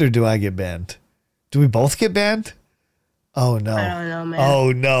banned or do I get banned? Do we both get banned? Oh no. I don't know, man.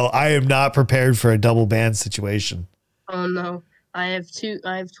 Oh no, I am not prepared for a double ban situation. Oh no. I have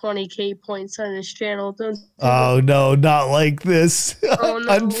 20k points on this channel. Don't do Oh no, not like this. Oh, no.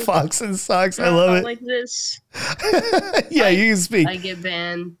 On Fox and Socks. I not love it. like this. Yeah, you can speak. I get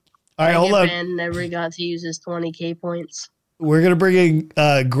banned. All right, hold I on. get banned. Never got to use his 20k points. We're gonna bring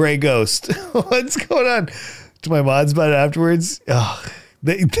in Gray Ghost. What's going on? To my mods about it afterwards. Oh,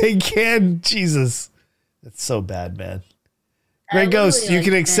 they can. Jesus, that's so bad, man. Gray I Ghost, really you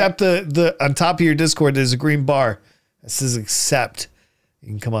can like accept the on top of your Discord. There's a green bar that says accept. You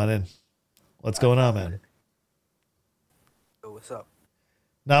can come on in. What's going on, man? Yo, what's up?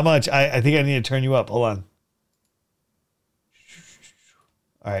 Not much. I think I need to turn you up. Hold on.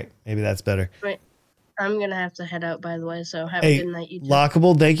 All right, maybe that's better. I'm gonna have to head out, by the way. So have Hey, a good night, you two.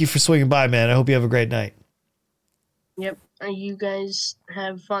 Lockable, thank you for swinging by, man. I hope you have a great night. Yep. You guys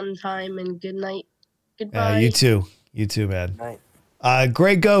have fun time and good night. Goodbye. You too. You too, man. Night.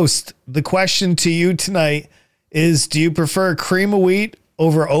 Gray Ghost, the question to you tonight is, do you prefer cream of wheat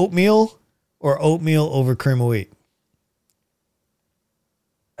over oatmeal or oatmeal over cream of wheat?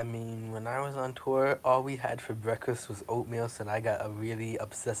 I mean, when I was on tour, all we had for breakfast was oatmeal, so I got a really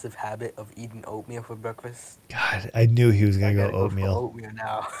obsessive habit of eating oatmeal for breakfast. God, I knew he was I going to gotta go go for oatmeal. oatmeal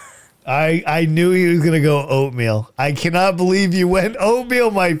now. I knew he was going to go oatmeal. I cannot believe you went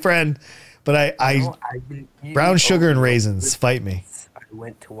oatmeal, my friend. But No, I've been eating brown sugar and oatmeal raisins, fight me. since I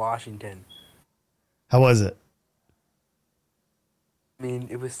went to Washington. How was it? I mean,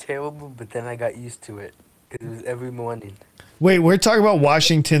 it was terrible, but then I got used to it. It was every morning. Wait, we're talking about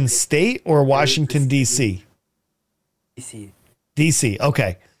Washington State or Washington, D.C.? DC. DC.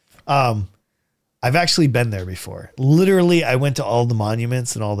 Okay. I've actually been there before. Literally, I went to all the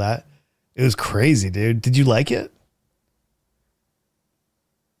monuments and all that. It was crazy, dude. Did you like it?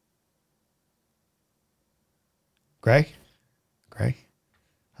 Gray? Gray?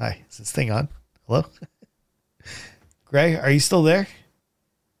 Hi. Is this thing on? Hello? Gray, are you still there?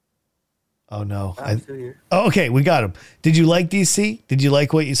 Oh, no. I'm still here. Oh, okay. We got him. Did you like DC? Did you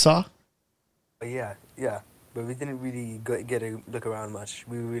like what you saw? But yeah. But we didn't really get a look around much.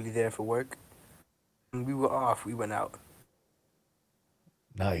 We were really there for work. When we were off, we went out.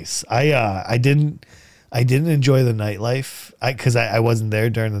 Nice. I didn't enjoy the nightlife because I wasn't there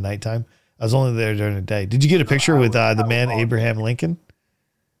during the nighttime. I was only there during the day. Did you get a picture with the man Abraham Lincoln?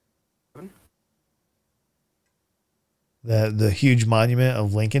 The huge monument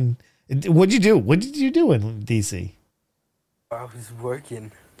of Lincoln. What'd you do? What did you do in DC? I was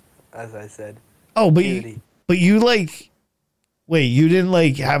working, as I said. Oh, but you like, wait, you didn't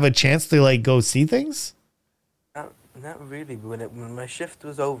like have a chance to like go see things? Not really. But when my shift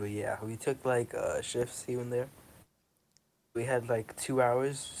was over, yeah, we took like shifts here and there. We had like 2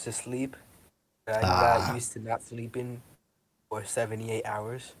 hours to sleep. I got used to not sleeping for 78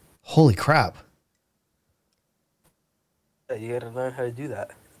 hours. Holy crap. You gotta learn how to do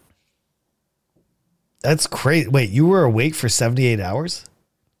that. That's crazy. Wait, you were awake for 78 hours?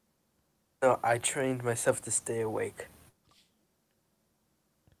 No, I trained myself to stay awake.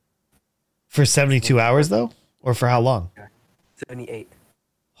 For 72 hours though? Or for how long? 78.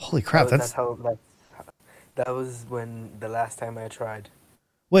 Holy crap. That was when the last time I tried.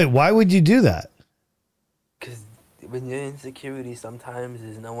 Wait, why would you do that? Because when you're in security, sometimes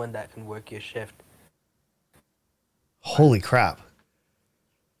there's no one that can work your shift. Holy crap.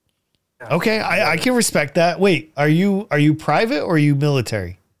 Okay, I can respect that. Wait, are you private or are you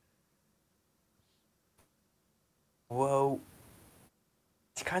military? Well,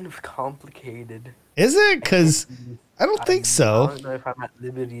 it's kind of complicated. Is it? Because I don't think so. I don't know if I'm at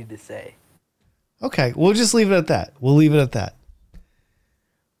liberty to say. Okay, we'll just leave it at that. We'll leave it at that.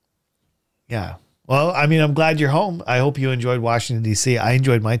 Yeah. Well, I mean, I'm glad you're home. I hope you enjoyed Washington, D.C. I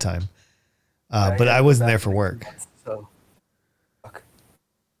enjoyed my time, but I wasn't there for work. So, fuck.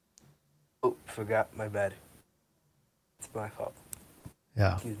 Oh, forgot my bed. It's my fault.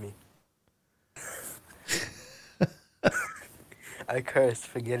 Yeah. Excuse me. I cursed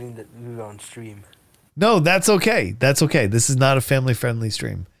forgetting that we were on stream. No, that's okay. That's okay. This is not a family-friendly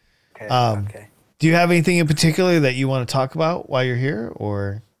stream. Okay. Okay. Do you have anything in particular that you want to talk about while you're here,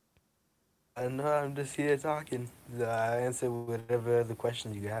 or? No, I'm just here talking. I answer whatever the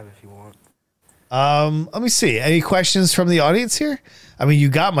questions you have if you want. Let me see. Any questions from the audience here? I mean, you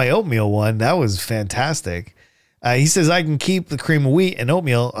got my oatmeal one. That was fantastic. He says, I can keep the cream of wheat and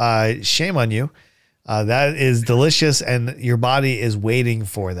oatmeal. Shame on you. That is delicious, and your body is waiting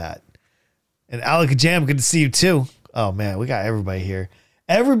for that. And Alec Jam, good to see you too. Oh, man, we got everybody here.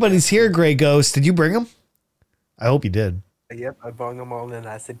 Everybody's here, Gray Ghost. Did you bring them? I hope you did. Yep, I brought them all in.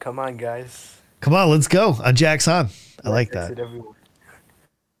 I said, come on, guys. Come on, let's go. On Jack's on. I like that.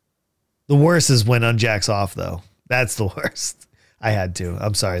 The worst is when Unjack's off, though. That's the worst. I had to.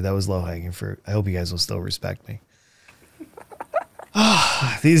 I'm sorry. That was low-hanging fruit. I hope you guys will still respect me.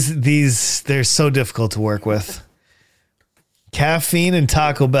 These, they're so difficult to work with. Caffeine and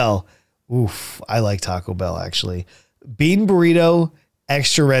Taco Bell. Oof, I like Taco Bell, actually. Bean burrito,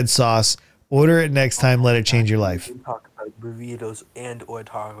 extra red sauce. Order it next time. Let it change your life. We can talk about burritos and or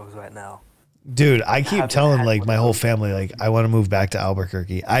tacos right now. Dude, I keep telling like my whole family, like I want to move back to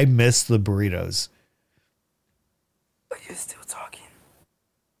Albuquerque. I miss the burritos. But you're still talking.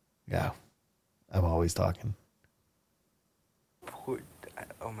 Yeah, I'm always talking.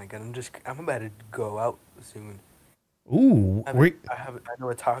 Oh my god, I'm about to go out soon. Ooh, I know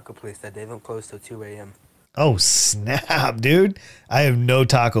a taco place that they don't close till 2 a.m. Oh snap, dude! I have no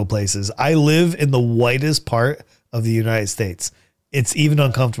taco places. I live in the whitest part of the United States. It's even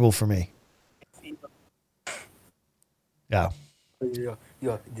uncomfortable for me. Yeah.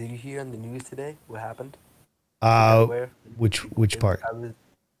 Yo, did you hear on the news today what happened? Which part?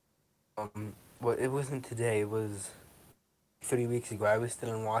 Well, it wasn't today. It was 3 weeks ago. I was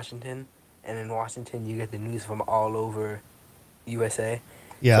still in Washington, and in Washington, you get the news from all over USA.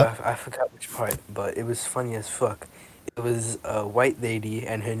 Yeah. So I forgot which part, but it was funny as fuck. It was a white lady,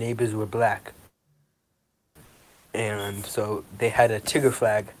 and her neighbors were black. And so they had a Tigger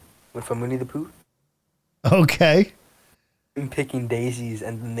flag from Winnie the Pooh. Okay. Picking daisies,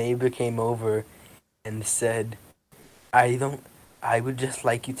 and the neighbor came over and said, I would just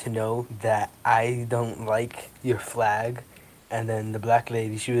like you to know that I don't like your flag. And then the black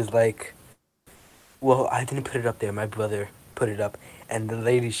lady, she was like, well, I didn't put it up there, my brother put it up. And the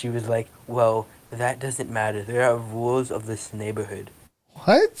lady, she was like, well, that doesn't matter, there are rules of this neighborhood.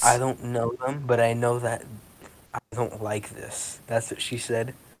 What? I don't know them, but I know that I don't like this. That's what she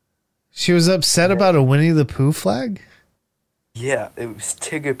said. She was upset about a Winnie the Pooh flag? Yeah, it was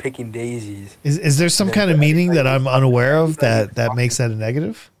Tigger picking daisies. Is there some kind of meaning that I'm unaware of that makes that a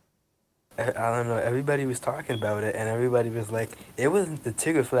negative? I don't know. Everybody was talking about it, and everybody was like, it wasn't the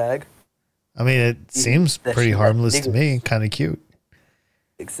Tigger flag. I mean, it seems that pretty she had harmless to niggers. me. Kind of cute.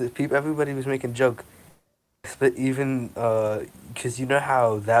 Everybody was making joke, but even because you know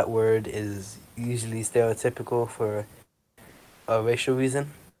how that word is usually stereotypical for a racial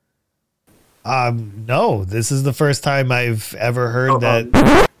reason. No, this is the first time I've ever heard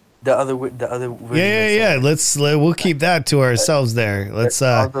that. The other version Yeah. We'll keep that to ourselves there. Let's.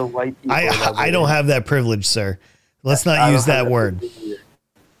 all the white people that I were don't in- have that privilege, sir. Let's I not don't use have that word. privilege either.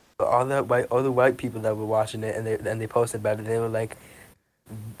 But all the white people that were watching it and they posted about it, they were like,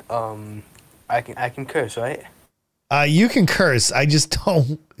 I can curse, right? You can curse. I just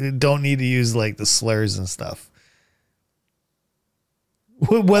don't need to use like the slurs and stuff.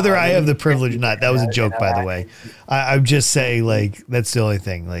 Whether I have the privilege or not, that was a joke, by the way. I'm just saying, like, that's the only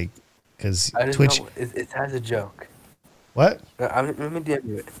thing, like, because I just Twitch. know it has a joke. What? Let me DM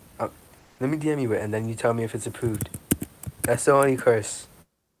you it. Let me DM you it, and then you tell me if it's approved. That's the only curse,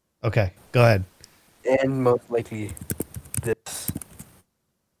 Okay, go ahead. and most likely this.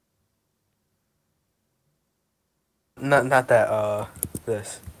 Not that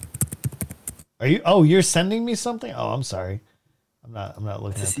this. Are you? Oh, you're sending me something? Oh, I'm sorry. I'm not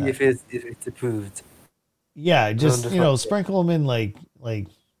looking To at see that. if it's approved. Yeah, just just you know, like- sprinkle them in like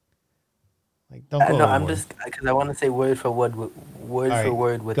don't go. No, I'm overboard. just because I want to say word for word, word All right, for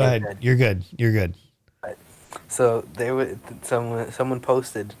word what Go they ahead. said. You're good. You're good. So they were someone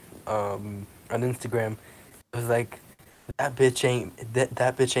posted on Instagram. It was like that bitch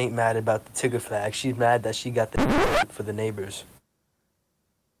ain't mad about the Tigger flag. She's mad that she got the for the neighbors.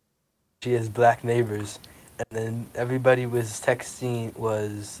 She has black neighbors, and then everybody was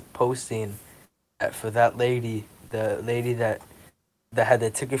posting that for that lady, the lady that had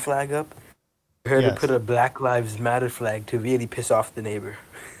the Tigger flag up. For her Yes. to put a Black Lives Matter flag to really piss off the neighbor.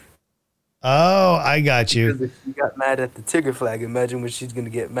 Oh, I got you. Because if she got mad at the Tigger flag, imagine what she's gonna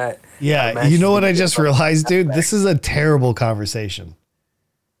get mad. Yeah, Imagine you know what she's I gonna just get realized, dude? flag. This is a terrible conversation.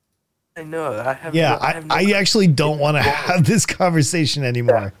 I know. I have. Yeah, no, I, have no I actually don't want to have this conversation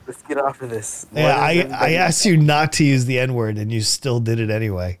anymore. Let's get off of this. Yeah, What is I everybody- asked you not to use the N word, and you still did it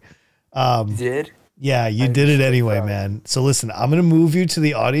anyway. You did? Yeah, you I'm did it so anyway, sorry. man. So listen, I'm gonna move you to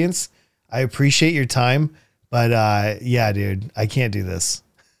the audience. I appreciate your time, but yeah, dude, I can't do this.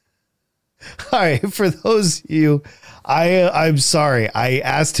 All right, for those of you, I'm sorry. I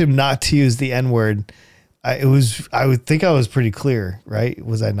asked him not to use the N word. I would think I was pretty clear, right?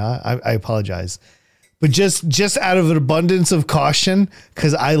 Was I not? I apologize. But just out of an abundance of caution,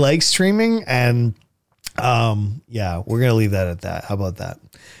 because I like streaming, and yeah, we're gonna leave that at that. How about that?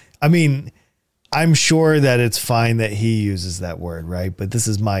 I mean, I'm sure that it's fine that he uses that word, right? But this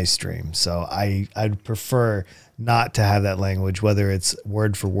is my stream, so I'd prefer not to have that language, whether it's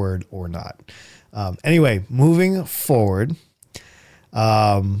word for word or not. Anyway, moving forward,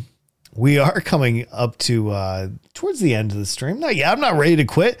 we are coming up to towards the end of the stream. Not yet. I'm not ready to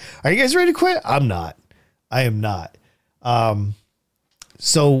quit. Are you guys ready to quit? I'm not. I am not.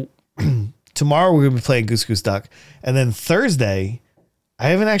 So tomorrow we're gonna be playing Goose Goose Duck, and then Thursday. I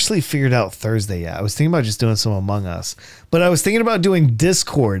haven't actually figured out Thursday yet. I was thinking about just doing some Among Us, but I was thinking about doing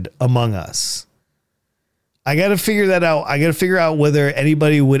Discord Among Us. I got to figure that out. I got to figure out whether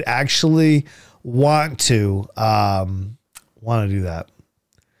anybody would actually want to do that.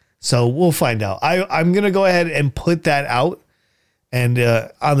 So we'll find out. I'm going to go ahead and put that out and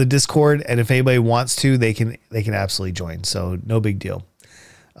on the Discord. And if anybody wants to, they can absolutely join. So no big deal.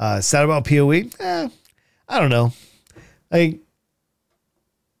 Sad about PoE? I don't know.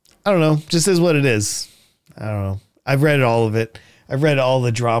 I don't know. Just is what it is. I don't know. I've read all of it. I've read all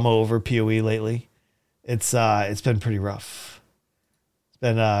the drama over PoE lately. It's been pretty rough. It's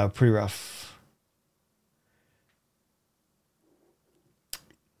been pretty rough.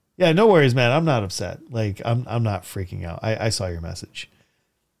 Yeah, no worries, man. I'm not upset. Like I'm not freaking out. I saw your message.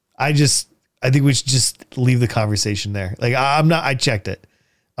 I think we should just leave the conversation there. Like I'm not. I checked it.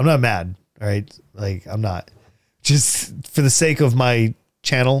 I'm not mad. All right. Like I'm not. Just for the sake of my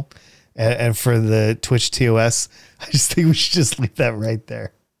channel and for the Twitch TOS, I just think we should just leave that right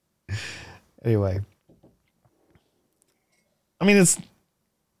there. Anyway, I mean it's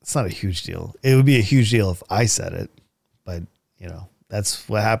not a huge deal. It would be a huge deal if I said it, but you know that's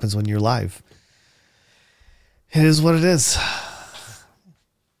what happens when you're live. It is what it is.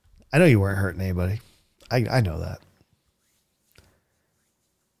 I know you weren't hurting anybody. I know that.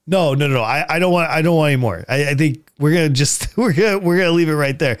 No. I don't want any more. I think we're gonna leave it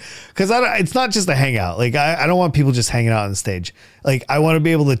right there because it's not just a hangout. Like I don't want people just hanging out on the stage. Like I want to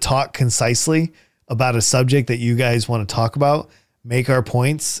be able to talk concisely about a subject that you guys want to talk about, make our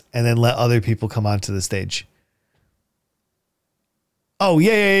points, and then let other people come onto the stage. Oh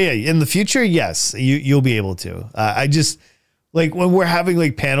yeah. In the future, yes, you'll be able to. I just like when we're having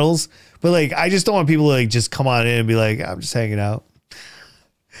like panels, but like I just don't want people to like just come on in and be like, I'm just hanging out.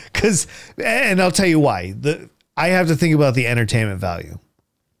 And I'll tell you why. I have to think about the entertainment value,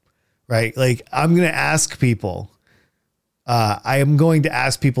 right? Like I'm going to ask people. I am going to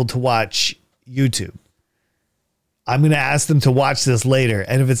ask people to watch YouTube. I'm going to ask them to watch this later,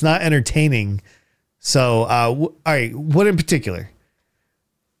 and if it's not entertaining, so all right, what in particular?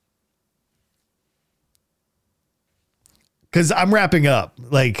 Because I'm wrapping up,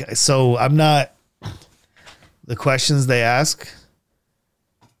 like, so I'm not the questions they ask.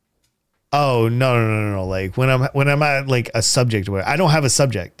 Oh no! Like when I'm at like a subject where I don't have a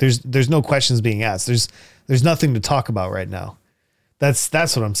subject, there's no questions being asked. There's nothing to talk about right now. That's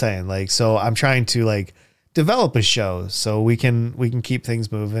what I'm saying. Like, so I'm trying to like develop a show so we can keep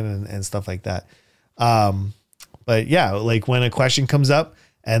things moving and stuff like that. But yeah, like when a question comes up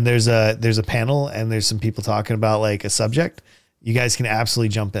and there's a panel and there's some people talking about like a subject, you guys can absolutely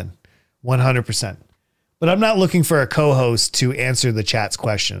jump in 100%. But I'm not looking for a co-host to answer the chat's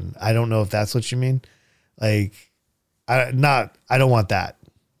question. I don't know if that's what you mean. Like, I don't want that.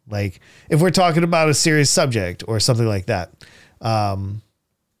 Like, if we're talking about a serious subject or something like that.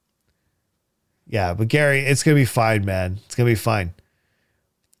 Yeah, but Gary, it's going to be fine, man. It's going to be fine.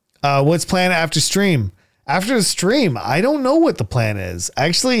 What's planned after stream? After the stream, I don't know what the plan is. I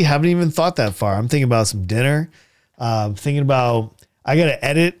actually haven't even thought that far. I'm thinking about some dinner. Thinking about, I got to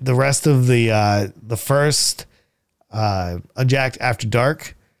edit the rest of the first Unjacked After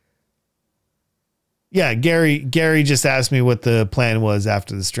Dark. Yeah, Gary just asked me what the plan was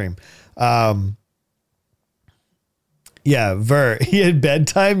after the stream. Yeah, he had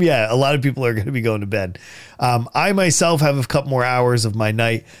bedtime. Yeah, a lot of people are going to be going to bed. I myself have a couple more hours of my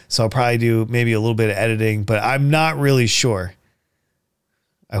night, so I'll probably do maybe a little bit of editing, but I'm not really sure.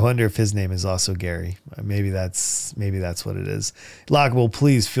 I wonder if his name is also Gary. Maybe that's what it is. Lockable,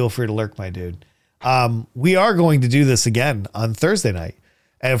 please feel free to lurk, my dude. We are going to do this again on Thursday night.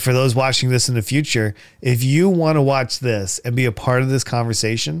 And for those watching this in the future, if you want to watch this and be a part of this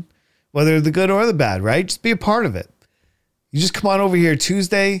conversation, whether the good or the bad, right? Just be a part of it. You just come on over here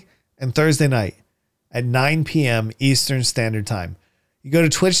Tuesday and Thursday night at 9 p.m. Eastern Standard Time. You go to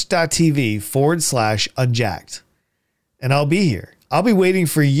twitch.tv/unjacked and I'll be here. I'll be waiting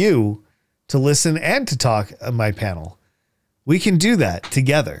for you to listen and to talk on my panel. We can do that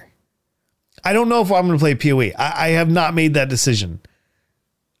together. I don't know if I'm going to play PoE. I have not made that decision.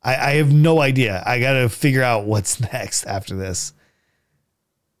 I have no idea. I got to figure out what's next after this.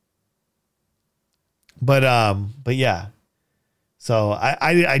 But yeah. So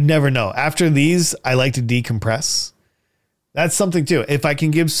I never know. After these, I like to decompress. That's something too. If I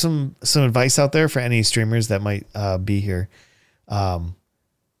can give some advice out there for any streamers that might be here. One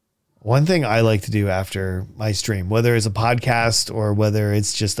thing I like to do after my stream, whether it's a podcast or whether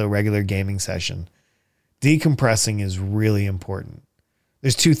it's just a regular gaming session, decompressing is really important.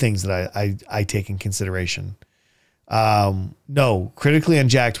 There's two things that I take in consideration. No, Critically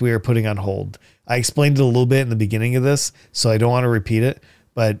Unjacked, we are putting on hold. I explained it a little bit in the beginning of this, so I don't want to repeat it.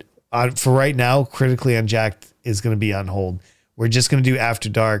 But for right now, Critically Unjacked is going to be on hold. We're just going to do After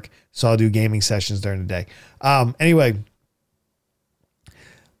Dark, so I'll do gaming sessions during the day. Anyway,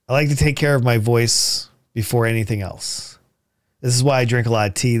 I like to take care of my voice before anything else. This is why I drink a lot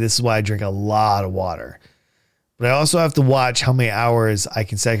of tea. This is why I drink a lot of water. But I also have to watch how many hours I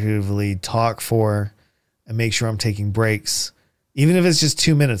consecutively talk for and make sure I'm taking breaks. Even if it's just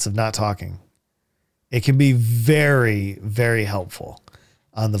 2 minutes of not talking, it can be very, very helpful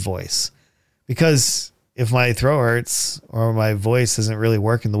on the voice. Because if my throat hurts or my voice isn't really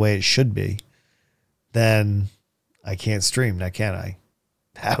working the way it should be, then I can't stream, now can I?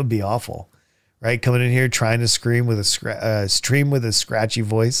 That would be awful, right? Coming in here trying to stream with a scratchy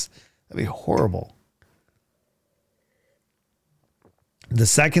voice, that'd be horrible. The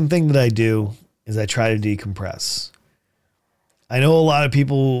second thing that I do is I try to decompress. I know a lot of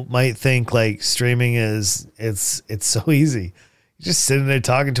people might think like streaming is it's so easy. You're just sitting there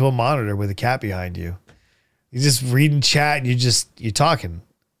talking to a monitor with a cat behind you. You're just reading chat and you're talking.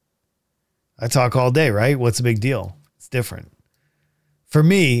 I talk all day, right? What's the big deal? It's different. For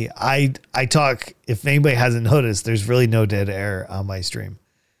me, I talk, if anybody hasn't noticed, there's really no dead air on my stream.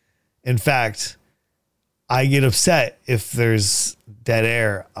 In fact, I get upset if there's dead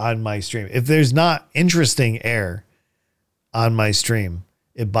air on my stream. If there's not interesting air on my stream,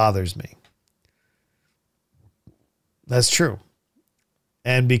 it bothers me. That's true.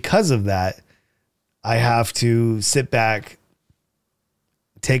 And because of that, I have to sit back,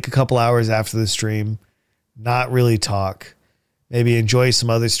 take a couple hours after the stream, not really talk, maybe enjoy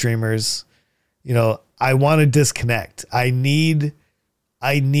some other streamers. You know, I want to disconnect. I need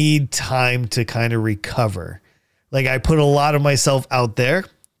time to kind of recover. Like, I put a lot of myself out there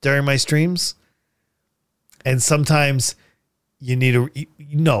during my streams, and sometimes you need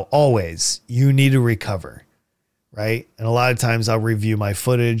to, always you need to recover, right? And a lot of times I'll review my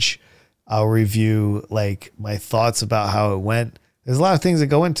footage. I'll review like my thoughts about how it went. There's a lot of things that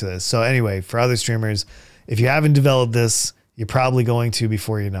go into this. So anyway, for other streamers, if you haven't developed this, you're probably going to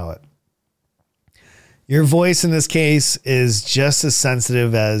before you know it. Your voice in this case is just as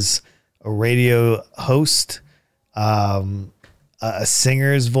sensitive as a radio host, a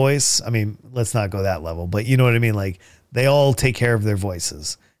singer's voice. I mean, let's not go that level, but you know what I mean? Like, they all take care of their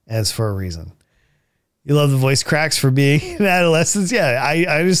voices, as for a reason. You love the voice cracks for being in adolescence? Yeah, I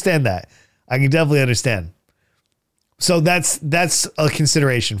understand that. I can definitely understand. So that's a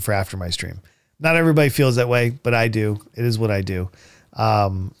consideration for after my stream. Not everybody feels that way, but I do. It is what I do.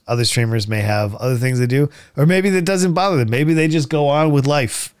 Other streamers may have other things they do, or maybe that doesn't bother them. Maybe they just go on with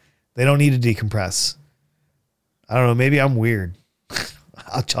life. They don't need to decompress. I don't know. Maybe I'm weird.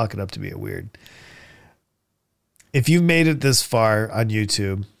 I'll chalk it up to being weird. If you've made it this far on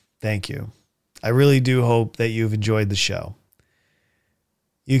YouTube, thank you. I really do hope that you've enjoyed the show.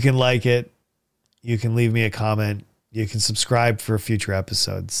 You can like it. You can leave me a comment. You can subscribe for future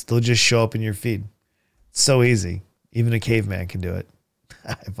episodes. They'll just show up in your feed. It's so easy. Even a caveman can do it.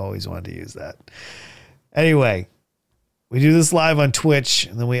 I've always wanted to use that. Anyway, we do this live on Twitch,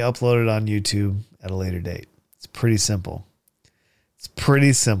 and then we upload it on YouTube at a later date. It's pretty simple. It's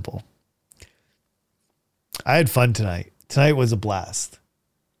pretty simple. I had fun tonight. Tonight was a blast.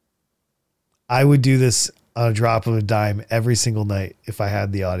 I would do this on a drop of a dime every single night if I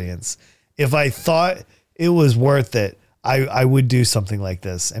had the audience. If I thought it was worth it, I would do something like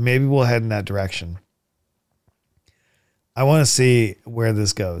this, and maybe we'll head in that direction. I want to see where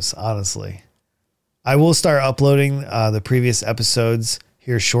this goes, honestly. I will start uploading the previous episodes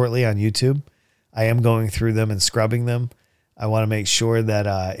here shortly on YouTube. I am going through them and scrubbing them. I want to make sure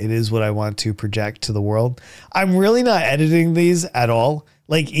that it is what I want to project to the world. I'm really not editing these at all.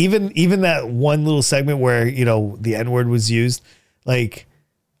 Like, even that one little segment where, you know, the N-word was used, like,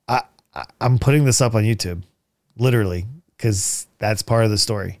 I'm putting this up on YouTube, literally, because that's part of the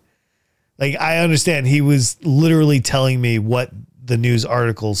story. Like, I understand he was literally telling me what the news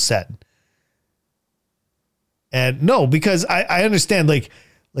article said. And no, because I understand,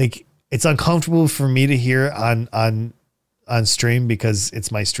 like it's uncomfortable for me to hear on stream because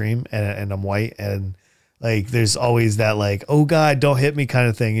it's my stream and I'm white, and like there's always that like, oh God, don't hit me kind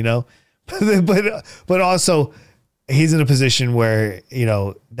of thing, you know. but also he's in a position where, you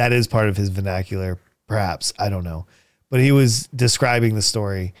know, that is part of his vernacular, perhaps, I don't know. But he was describing the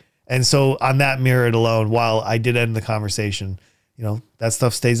story. And so on that merit alone, while I did end the conversation, you know, that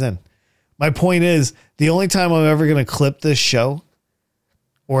stuff stays in. My point is, the only time I'm ever going to clip this show,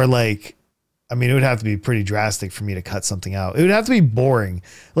 or like, I mean, it would have to be pretty drastic for me to cut something out. It would have to be boring.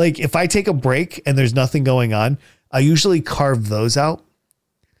 Like, if I take a break and there's nothing going on, I usually carve those out.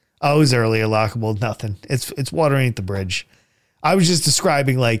 Oh, it was earlier, lockable, nothing. It's water underneath the bridge. I was just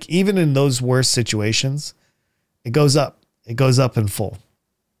describing, like, even in those worst situations, it goes up. It goes up in full.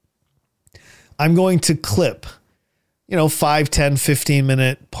 I'm going to clip, you know, 5, 10,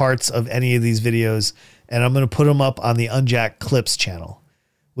 15-minute parts of any of these videos, and I'm going to put them up on the Unjacked Clips channel,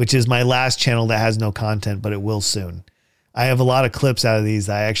 which is my last channel that has no content, but it will soon. I have a lot of clips out of these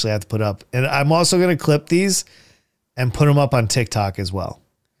that I actually have to put up. And I'm also going to clip these and put them up on TikTok as well.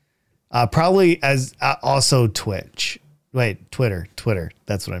 Probably as also Twitch. Wait, Twitter.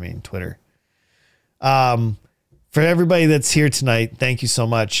 That's what I mean. Twitter. For everybody that's here tonight, thank you so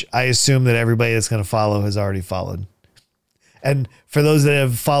much. I assume that everybody that's going to follow has already followed. And for those that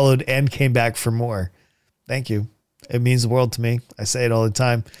have followed and came back for more, thank you. It means the world to me. I say it all the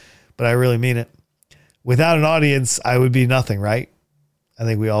time, but I really mean it. Without an audience, I would be nothing, right? I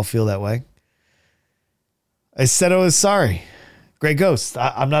think we all feel that way. I said I was sorry. Grey Ghost,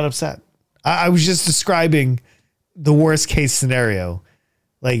 I'm not upset. I was just describing the worst case scenario.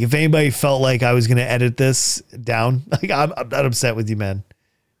 Like, if anybody felt like I was going to edit this down, like, I'm not upset with you, man.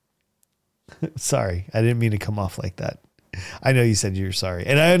 Sorry. I didn't mean to come off like that. I know you said you're sorry.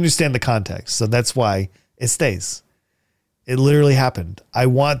 And I understand the context. So that's why it stays. It literally happened. I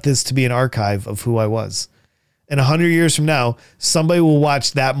want this to be an archive of who I was. And 100 years from now, somebody will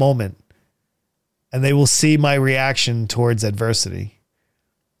watch that moment and they will see my reaction towards adversity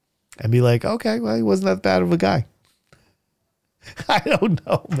and be like, okay, well, he wasn't that bad of a guy. I don't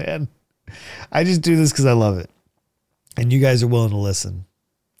know, man. I just do this because I love it. And you guys are willing to listen.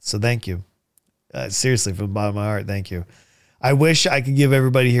 So thank you. Seriously, from the bottom of my heart, thank you. I wish I could give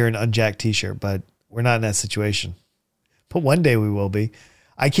everybody here an unjacked t-shirt, but we're not in that situation. But one day we will be.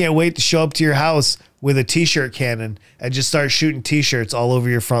 I can't wait to show up to your house with a t-shirt cannon and just start shooting t-shirts all over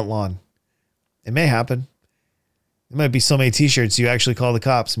your front lawn. It may happen. There might be so many t-shirts you actually call the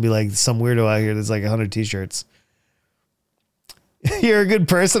cops and be like, some weirdo out here that's like 100 t-shirts. You're a good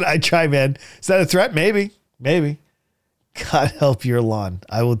person. I try, man. Is that a threat? Maybe. God help your lawn.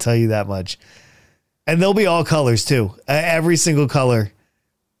 I will tell you that much. And they'll be all colors too. Every single color.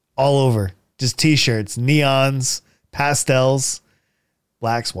 All over. Just t-shirts, neons, pastels,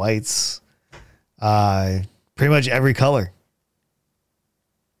 blacks, whites. Pretty much every color.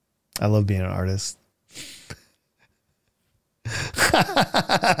 I love being an artist.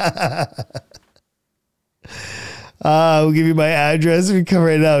 We'll give you my address if you come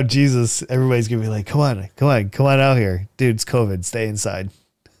right now. Jesus, everybody's gonna be like, come on out here. Dude, it's COVID. Stay inside.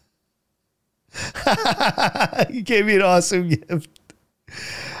 You gave me an awesome gift.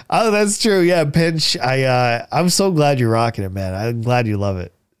 Oh, that's true. Yeah, Pinch. I'm so glad you're rocking it, man. I'm glad you love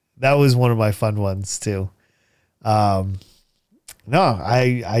it. That was one of my fun ones too. No,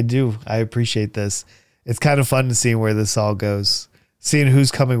 I do. I appreciate this. It's kind of fun to see where this all goes. Seeing who's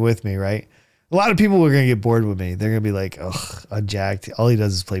coming with me, right? A lot of people are going to get bored with me. They're going to be like, ugh, unjacked. All he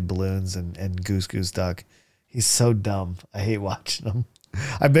does is play balloons and Goose Goose Duck. He's so dumb. I hate watching him.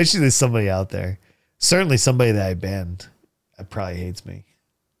 I bet you there's somebody out there. Certainly somebody that I banned. That probably hates me.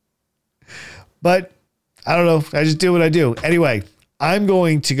 But I don't know. I just do what I do. Anyway, I'm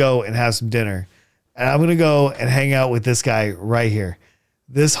going to go and have some dinner. And I'm going to go and hang out with this guy right here.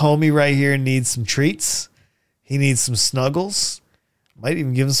 This homie right here needs some treats. He needs some snuggles. Might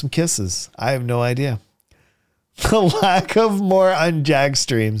even give him some kisses. I have no idea. The lack of more unjacked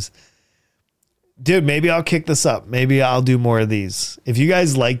streams. Dude, maybe I'll kick this up. Maybe I'll do more of these. If you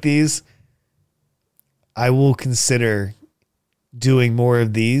guys like these, I will consider doing more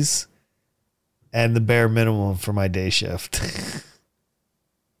of these and the bare minimum for my day shift.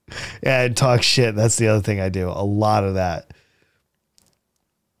 Yeah, and talk shit. That's the other thing I do. A lot of that.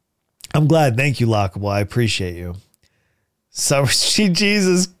 I'm glad. Thank you, Lockable. I appreciate you. Summer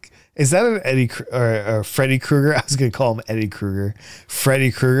Jesus. Is that an Eddie or Freddy Krueger? I was going to call him Eddie Krueger.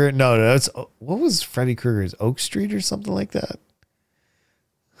 Freddy Krueger. No, it's what was Freddy Krueger's? Oak Street or something like that?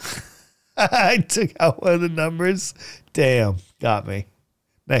 I took out one of the numbers. Damn, got me.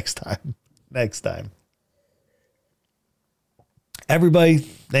 Next time. Everybody,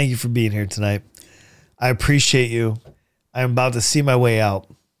 thank you for being here tonight. I appreciate you. I'm about to see my way out.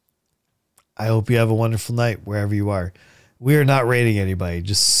 I hope you have a wonderful night wherever you are. We are not rating anybody,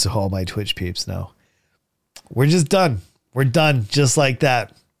 just so all my Twitch peeps know. We're just done. We're done just like that.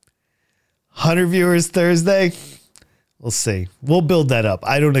 100 viewers Thursday. We'll see. We'll build that up.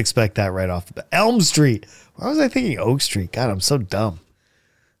 I don't expect that right off the bat. Elm Street. Why was I thinking Oak Street? God, I'm so dumb.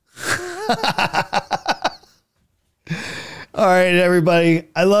 All right, everybody.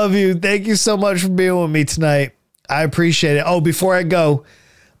 I love you. Thank you so much for being with me tonight. I appreciate it. Oh, before I go,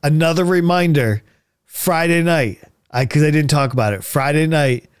 another reminder. Friday night, because I didn't talk about it. Friday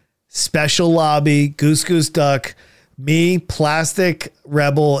night, special lobby, Goose Goose Duck, me, Plastic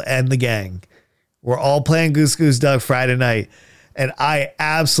Rebel, and the gang. We're all playing Goose Goose Duck Friday night, and I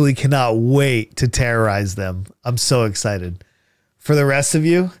absolutely cannot wait to terrorize them. I'm so excited. For the rest of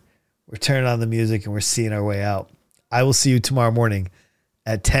you, we're turning on the music and we're seeing our way out. I will see you tomorrow morning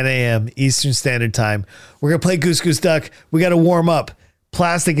at 10 a.m. Eastern Standard Time. We're going to play Goose Goose Duck. We got to warm up.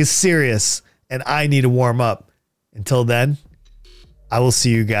 Plastic is serious, and I need to warm up. Until then, I will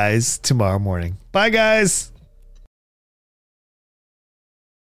see you guys tomorrow morning. Bye, guys.